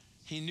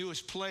 He knew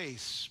his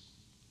place.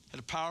 Had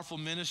a powerful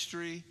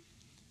ministry.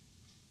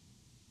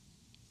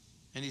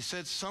 And he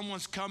said,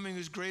 someone's coming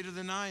who's greater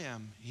than I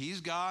am. He's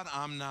God,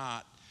 I'm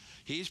not.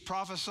 He's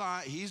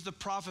the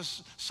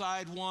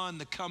prophesied one,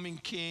 the coming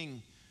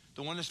king,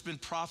 the one that's been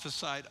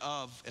prophesied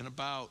of and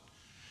about.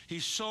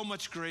 He's so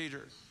much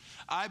greater.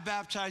 I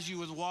baptize you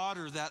with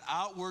water, that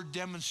outward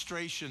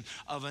demonstration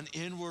of an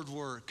inward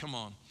work. Come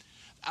on.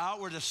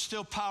 Outward is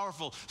still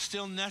powerful,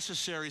 still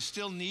necessary,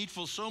 still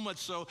needful, so much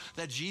so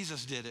that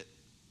Jesus did it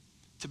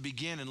to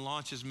begin and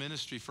launch his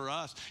ministry for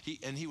us.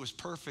 He was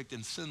perfect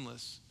and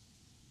sinless.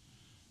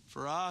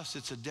 For us,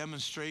 it's a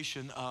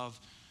demonstration of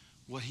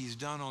what he's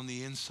done on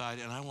the inside,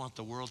 and I want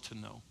the world to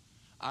know.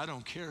 I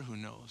don't care who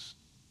knows.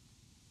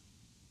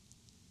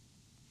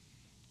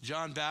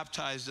 John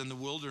baptized in the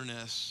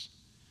wilderness,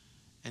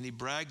 and he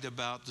bragged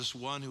about this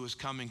one who was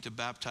coming to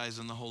baptize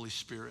in the Holy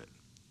Spirit.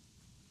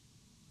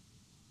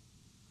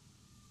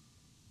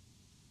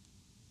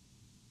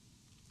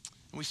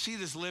 And we see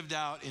this lived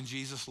out in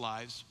Jesus'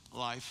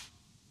 life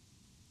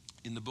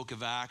in the book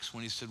of Acts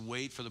when he said,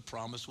 wait for the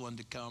promised one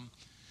to come,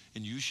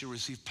 and you shall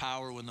receive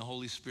power when the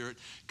Holy Spirit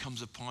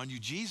comes upon you.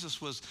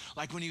 Jesus was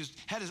like, when he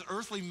had his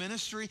earthly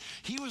ministry,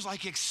 he was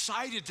like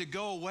excited to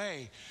go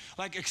away.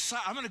 Like,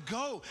 I'm going to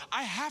go.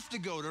 I have to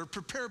go to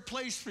prepare a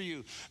place for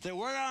you, that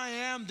where I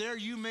am, there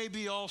you may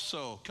be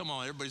also. Come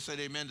on, everybody said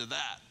amen to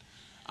that.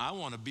 I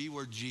want to be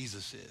where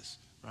Jesus is,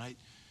 right?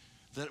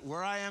 That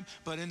where I am,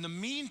 but in the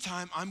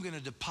meantime, I'm going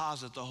to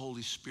deposit the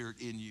Holy Spirit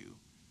in you.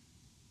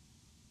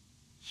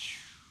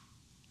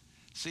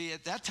 See,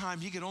 at that time,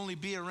 he could only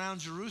be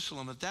around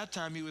Jerusalem. At that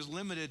time, he was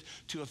limited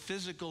to a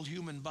physical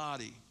human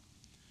body.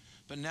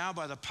 But now,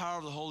 by the power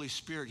of the Holy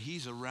Spirit,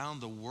 he's around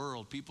the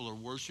world. People are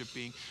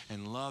worshiping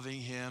and loving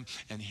him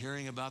and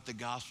hearing about the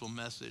gospel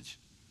message.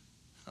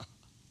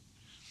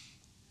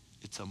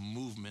 It's a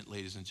movement,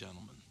 ladies and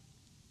gentlemen.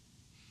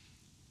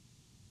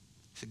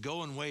 He said,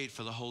 go and wait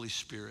for the Holy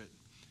Spirit.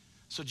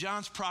 So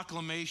John's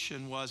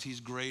proclamation was he's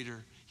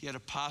greater. He had a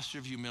posture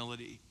of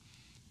humility.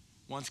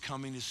 One's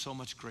coming is so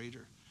much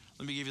greater.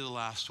 Let me give you the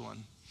last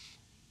one.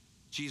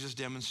 Jesus'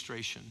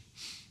 demonstration.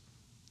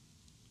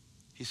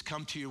 He's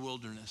come to your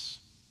wilderness.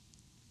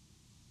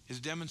 His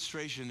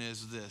demonstration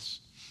is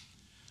this.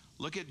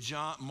 Look at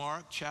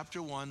Mark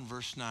chapter 1,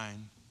 verse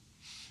 9.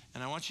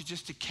 And I want you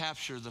just to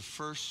capture the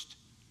first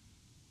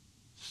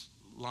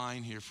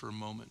line here for a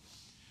moment.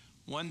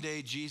 One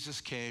day Jesus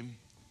came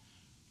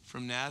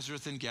from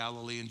Nazareth in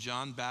Galilee, and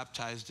John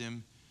baptized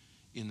him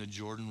in the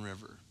Jordan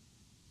River.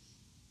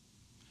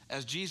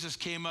 As Jesus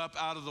came up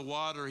out of the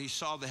water, he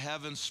saw the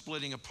heavens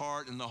splitting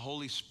apart and the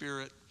Holy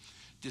Spirit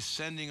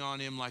descending on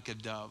him like a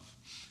dove.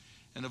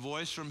 And a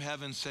voice from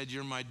heaven said,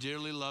 you're my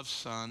dearly loved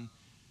son,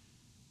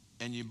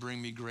 and you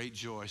bring me great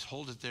joy.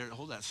 Hold it there.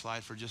 Hold that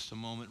slide for just a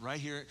moment.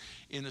 Right here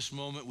in this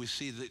moment, we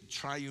see the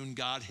triune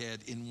Godhead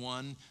in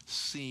one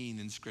scene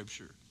in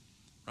Scripture,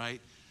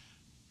 right?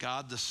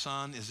 God the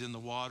Son is in the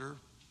water,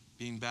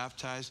 being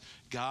baptized,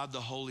 God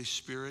the Holy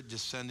Spirit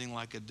descending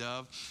like a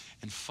dove,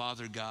 and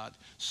Father God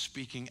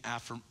speaking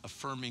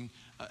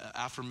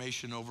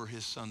affirmation over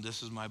his Son.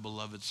 This is my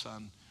beloved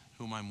Son,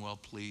 whom I'm well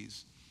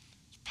pleased.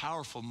 It's a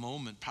powerful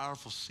moment,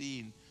 powerful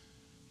scene.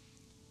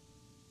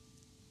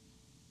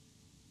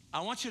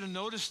 I want you to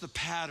notice the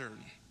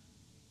pattern.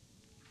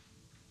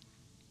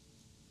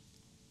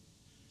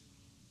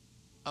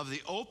 of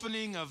the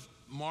opening of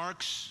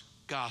Mark's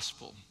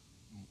gospel,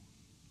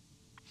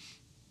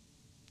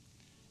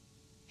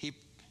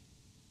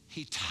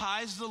 he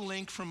ties the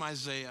link from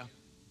Isaiah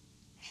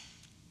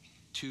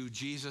to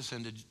Jesus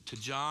and to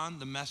John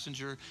the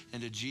messenger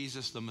and to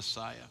Jesus the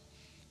Messiah.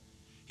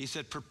 He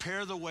said,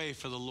 prepare the way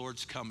for the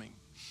Lord's coming.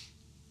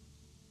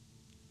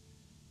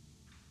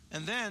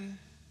 And then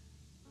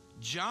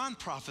John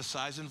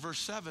prophesies in verse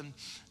 7,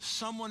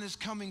 someone is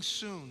coming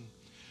soon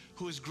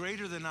who is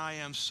greater than I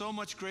am, so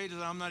much greater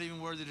that I'm not even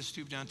worthy to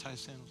stoop down and tie his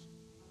sandals.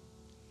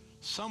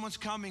 Someone's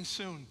coming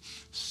soon.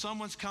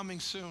 Someone's coming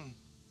soon.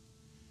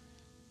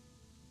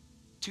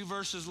 2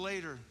 verses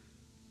later,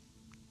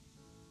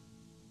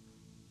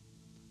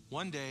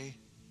 one day,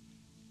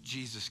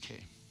 Jesus came.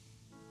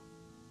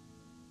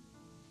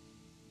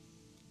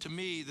 To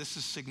me, this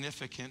is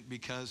significant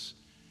because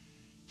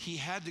he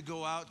had to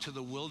go out to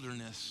the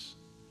wilderness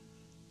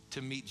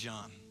to meet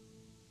John.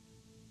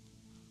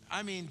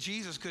 I mean,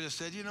 Jesus could have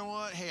said, you know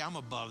what? Hey, I'm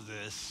above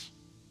this.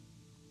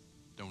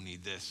 Don't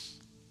need this.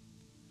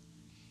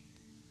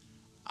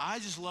 I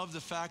just love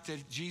the fact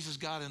that Jesus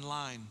got in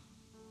line.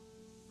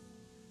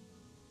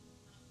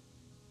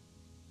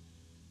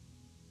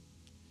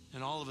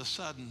 And all of a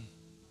sudden,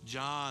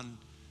 John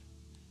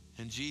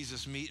and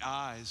Jesus meet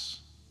eyes.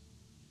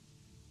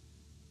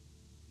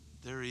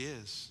 There he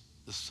is,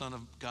 the Son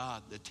of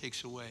God that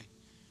takes away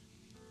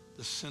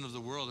the sin of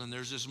the world. And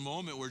there's this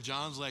moment where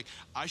John's like,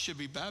 I should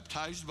be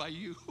baptized by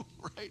you,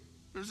 right?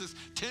 There's this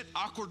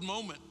awkward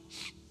moment.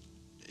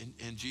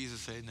 And Jesus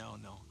said, no,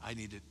 I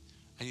need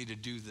to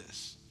do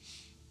this.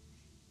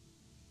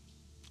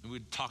 And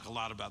we'd talk a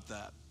lot about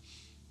that.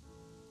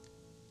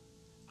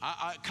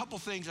 A couple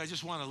things I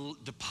just want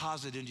to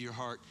deposit into your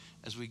heart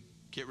as we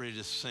get ready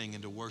to sing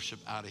and to worship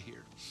out of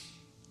here.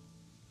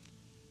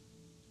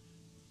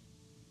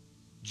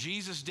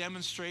 Jesus'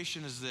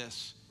 demonstration is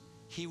this.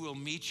 He will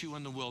meet you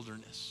in the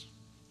wilderness.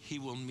 He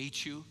will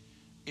meet you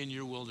in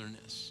your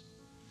wilderness.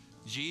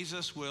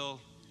 Jesus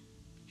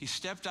he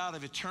stepped out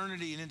of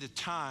eternity and into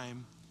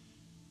time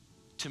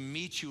to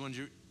meet you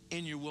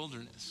in your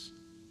wilderness.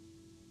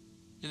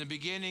 In the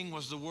beginning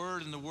was the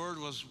Word, and the Word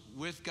was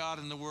with God,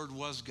 and the Word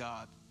was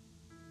God.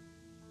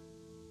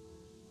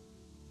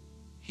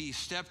 He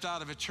stepped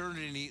out of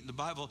eternity, and the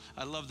Bible,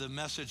 I love the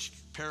Message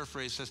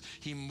paraphrase, says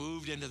he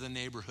moved into the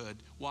neighborhood.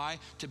 Why?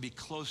 To be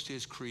close to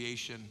his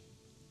creation.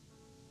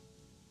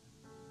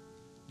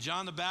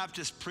 John the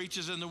Baptist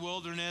preaches in the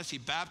wilderness. He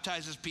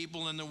baptizes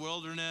people in the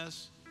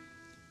wilderness.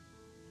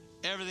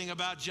 Everything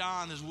about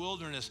John is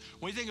wilderness.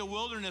 When we think of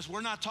wilderness,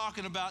 we're not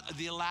talking about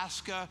the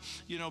Alaska,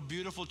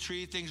 beautiful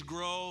tree, things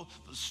grow,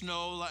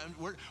 snow.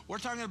 We're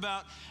talking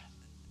about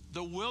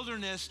the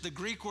wilderness. The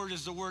Greek word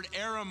is the word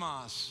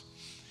eremos.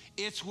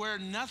 It's where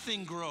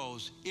nothing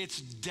grows.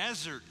 It's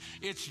desert.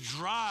 It's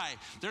dry.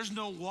 There's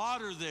no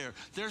water there.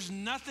 There's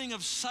nothing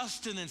of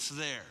sustenance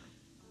there.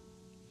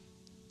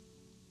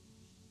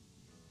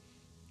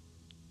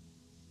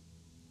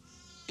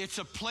 It's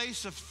a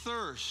place of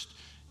thirst.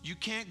 You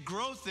can't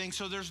grow things,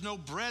 so there's no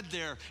bread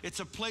there. It's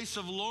a place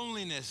of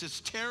loneliness.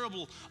 It's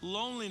terrible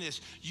loneliness.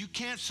 You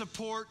can't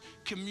support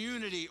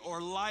community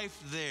or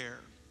life there.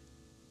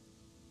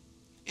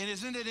 And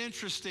isn't it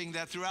interesting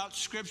that throughout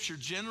Scripture,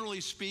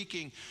 generally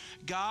speaking,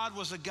 God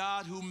was a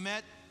God who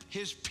met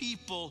his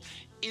people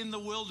in the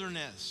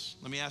wilderness?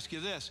 Let me ask you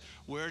this.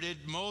 Where did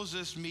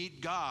Moses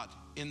meet God?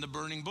 In the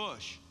burning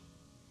bush.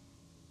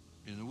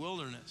 In the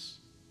wilderness.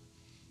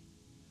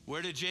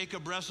 Where did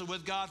Jacob wrestle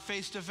with God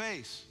face to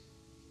face?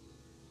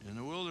 In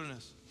the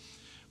wilderness.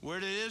 Where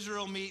did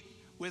Israel meet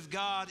with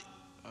God?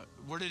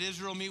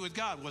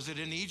 Was it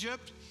in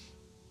Egypt?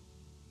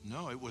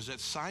 No, it was at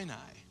Sinai.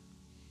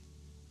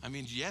 I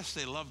mean, yes,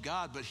 they loved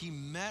God, but he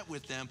met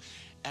with them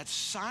at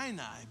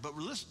Sinai. But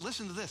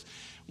listen to this.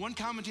 One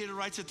commentator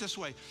writes it this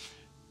way.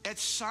 At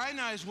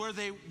Sinai is where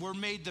they were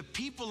made the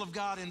people of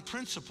God in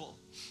principle.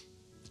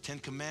 The 10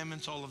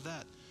 Commandments, all of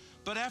that.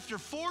 But after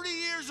 40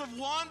 years of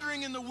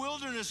wandering in the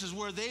wilderness is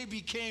where they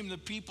became the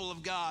people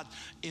of God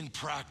in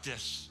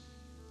practice.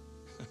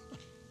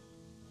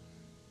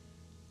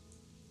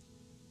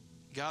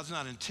 God's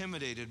not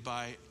intimidated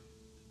by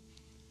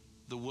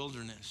the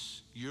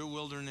wilderness, your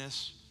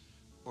wilderness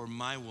or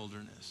my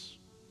wilderness.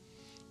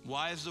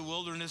 Why is the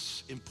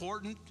wilderness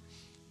important?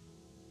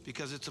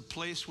 Because it's a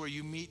place where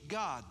you meet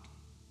God.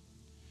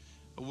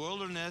 A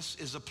wilderness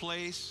is a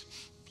place,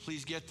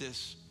 please get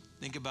this,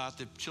 think about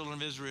the children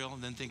of Israel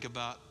and then think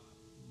about,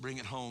 bring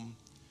it home.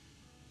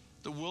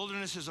 The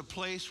wilderness is a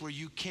place where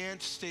you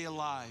can't stay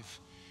alive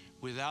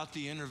without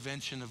the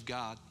intervention of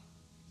God.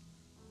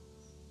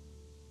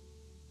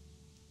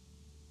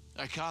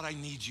 Like, God, I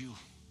need you.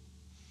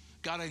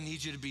 God, I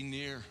need you to be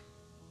near.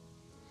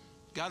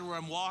 God, what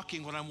I'm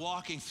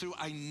walking through,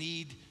 I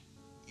need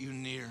you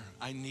near.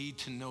 I need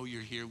to know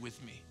you're here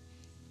with me.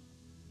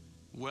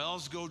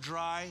 Wells go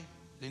dry,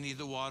 they need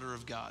the water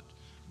of God.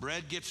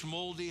 Bread gets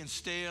moldy and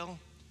stale,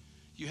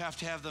 you have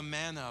to have the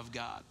manna of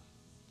God.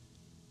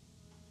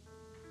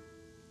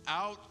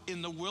 Out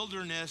in the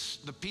wilderness,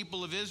 the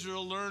people of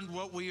Israel learned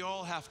what we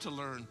all have to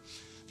learn.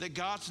 that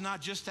God's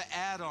not just to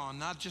add on,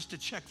 not just to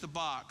check the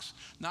box,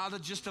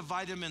 not just a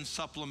vitamin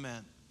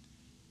supplement.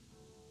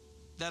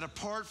 That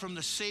apart from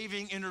the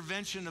saving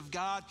intervention of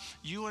God,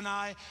 you and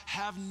I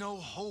have no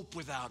hope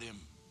without him.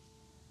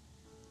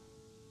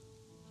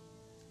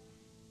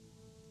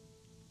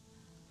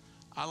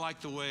 I like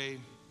the way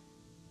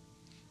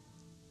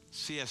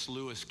C.S.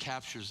 Lewis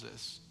captures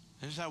this.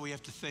 Here's how we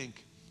have to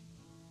think.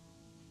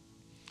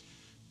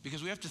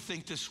 Because we have to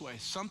think this way.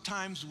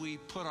 Sometimes we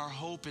put our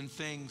hope in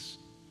things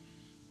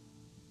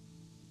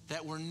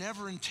that were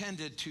never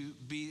intended to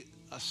be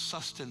a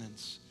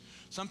sustenance.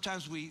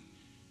 Sometimes we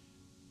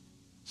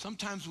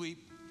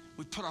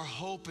put our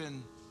hope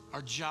in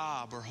our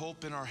job, or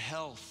hope in our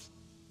health,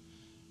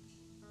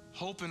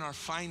 hope in our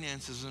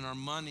finances and our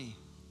money,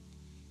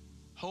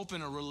 hope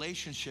in a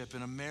relationship,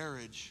 in a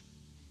marriage.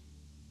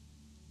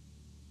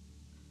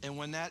 And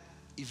when that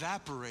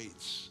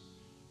evaporates,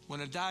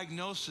 when a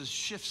diagnosis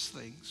shifts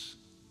things,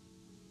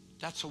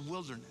 that's a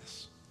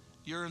wilderness.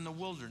 You're in the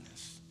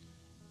wilderness.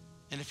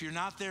 And if you're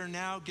not there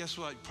now, guess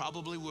what? You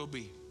probably will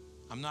be.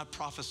 I'm not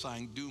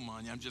prophesying doom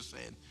on you. I'm just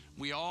saying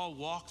we all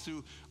walk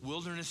through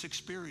wilderness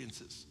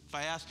experiences. If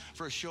I asked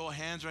for a show of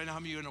hands right now,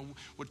 how many of you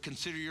would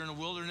consider you're in a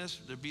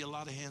wilderness? There'd be a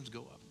lot of hands go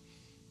up.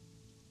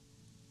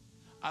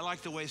 I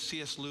like the way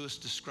C.S. Lewis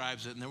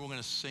describes it, and then we're going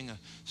to sing a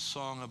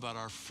song about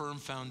our firm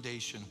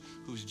foundation,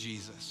 who's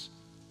Jesus.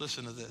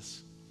 Listen to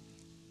this.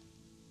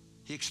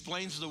 He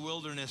explains the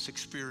wilderness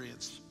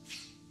experience.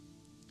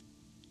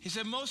 He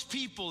said, most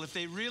people, if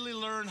they really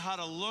learn how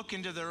to look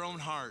into their own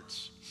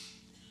hearts,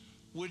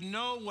 would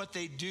know what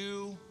they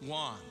do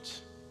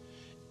want,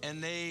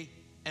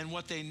 and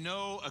what they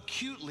know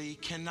acutely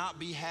cannot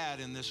be had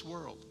in this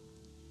world.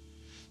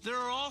 There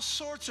are all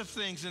sorts of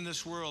things in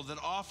this world that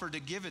offer to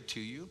give it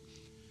to you,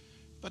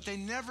 but they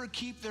never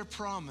keep their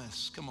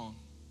promise. Come on.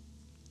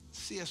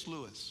 C.S.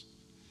 Lewis.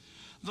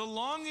 The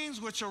longings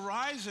which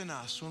arise in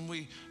us when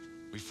we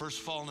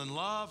first fall in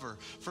love, or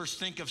first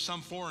think of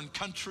some foreign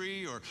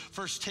country, or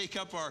first take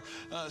up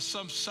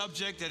some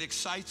subject that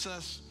excites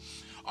us,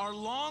 are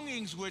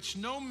longings which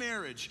no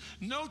marriage,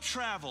 no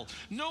travel,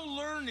 no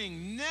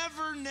learning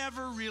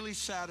never really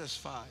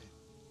satisfy.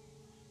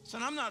 So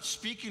I'm not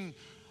speaking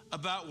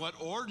about what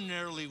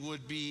ordinarily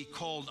would be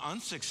called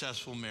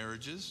unsuccessful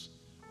marriages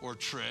or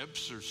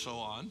trips or so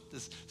on.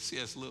 This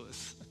C.S.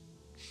 Lewis.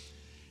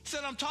 He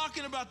said, I'm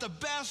talking about the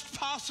best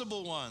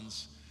possible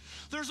ones.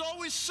 There's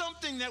always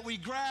something that we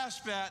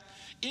grasp at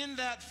in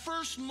that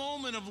first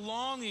moment of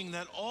longing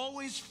that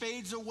always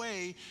fades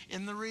away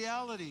in the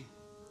reality.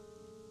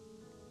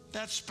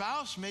 That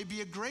spouse may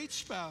be a great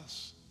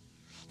spouse.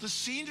 The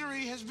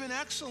scenery has been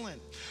excellent.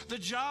 The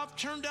job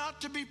turned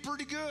out to be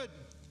pretty good.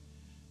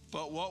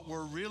 But what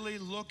we're really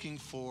looking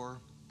for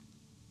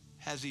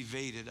has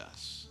evaded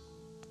us.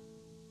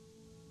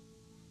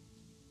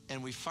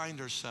 And we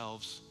find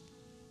ourselves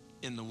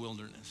in the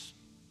wilderness.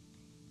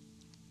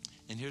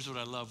 And here's what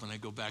I love when I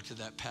go back to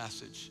that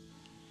passage.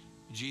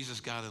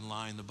 Jesus got in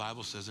line, the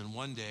Bible says, and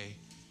one day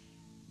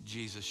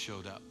Jesus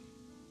showed up.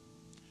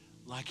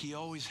 Like he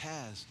always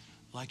has,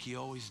 like he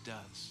always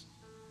does.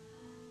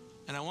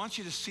 And I want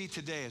you to see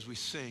today as we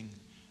sing,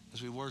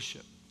 as we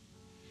worship,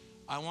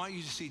 I want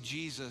you to see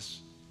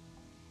Jesus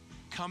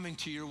coming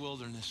to your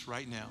wilderness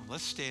right now.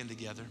 Let's stand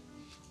together.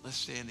 Let's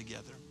stand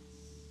together.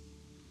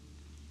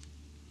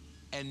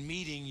 And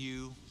meeting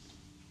you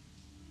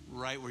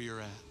right where you're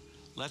at.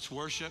 Let's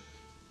worship.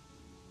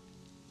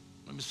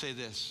 Let me say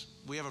this.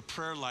 We have a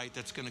prayer light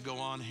that's going to go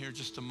on here in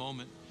just a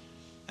moment.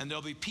 And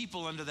there'll be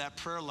people under that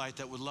prayer light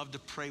that would love to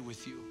pray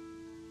with you.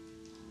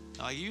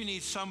 You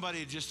need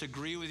somebody to just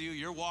agree with you.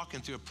 You're walking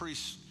through a pretty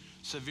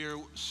severe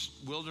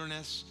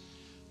wilderness.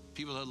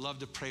 People that love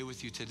to pray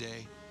with you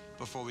today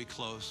before we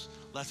close.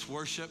 Let's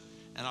worship,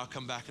 and I'll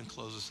come back and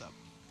close us up.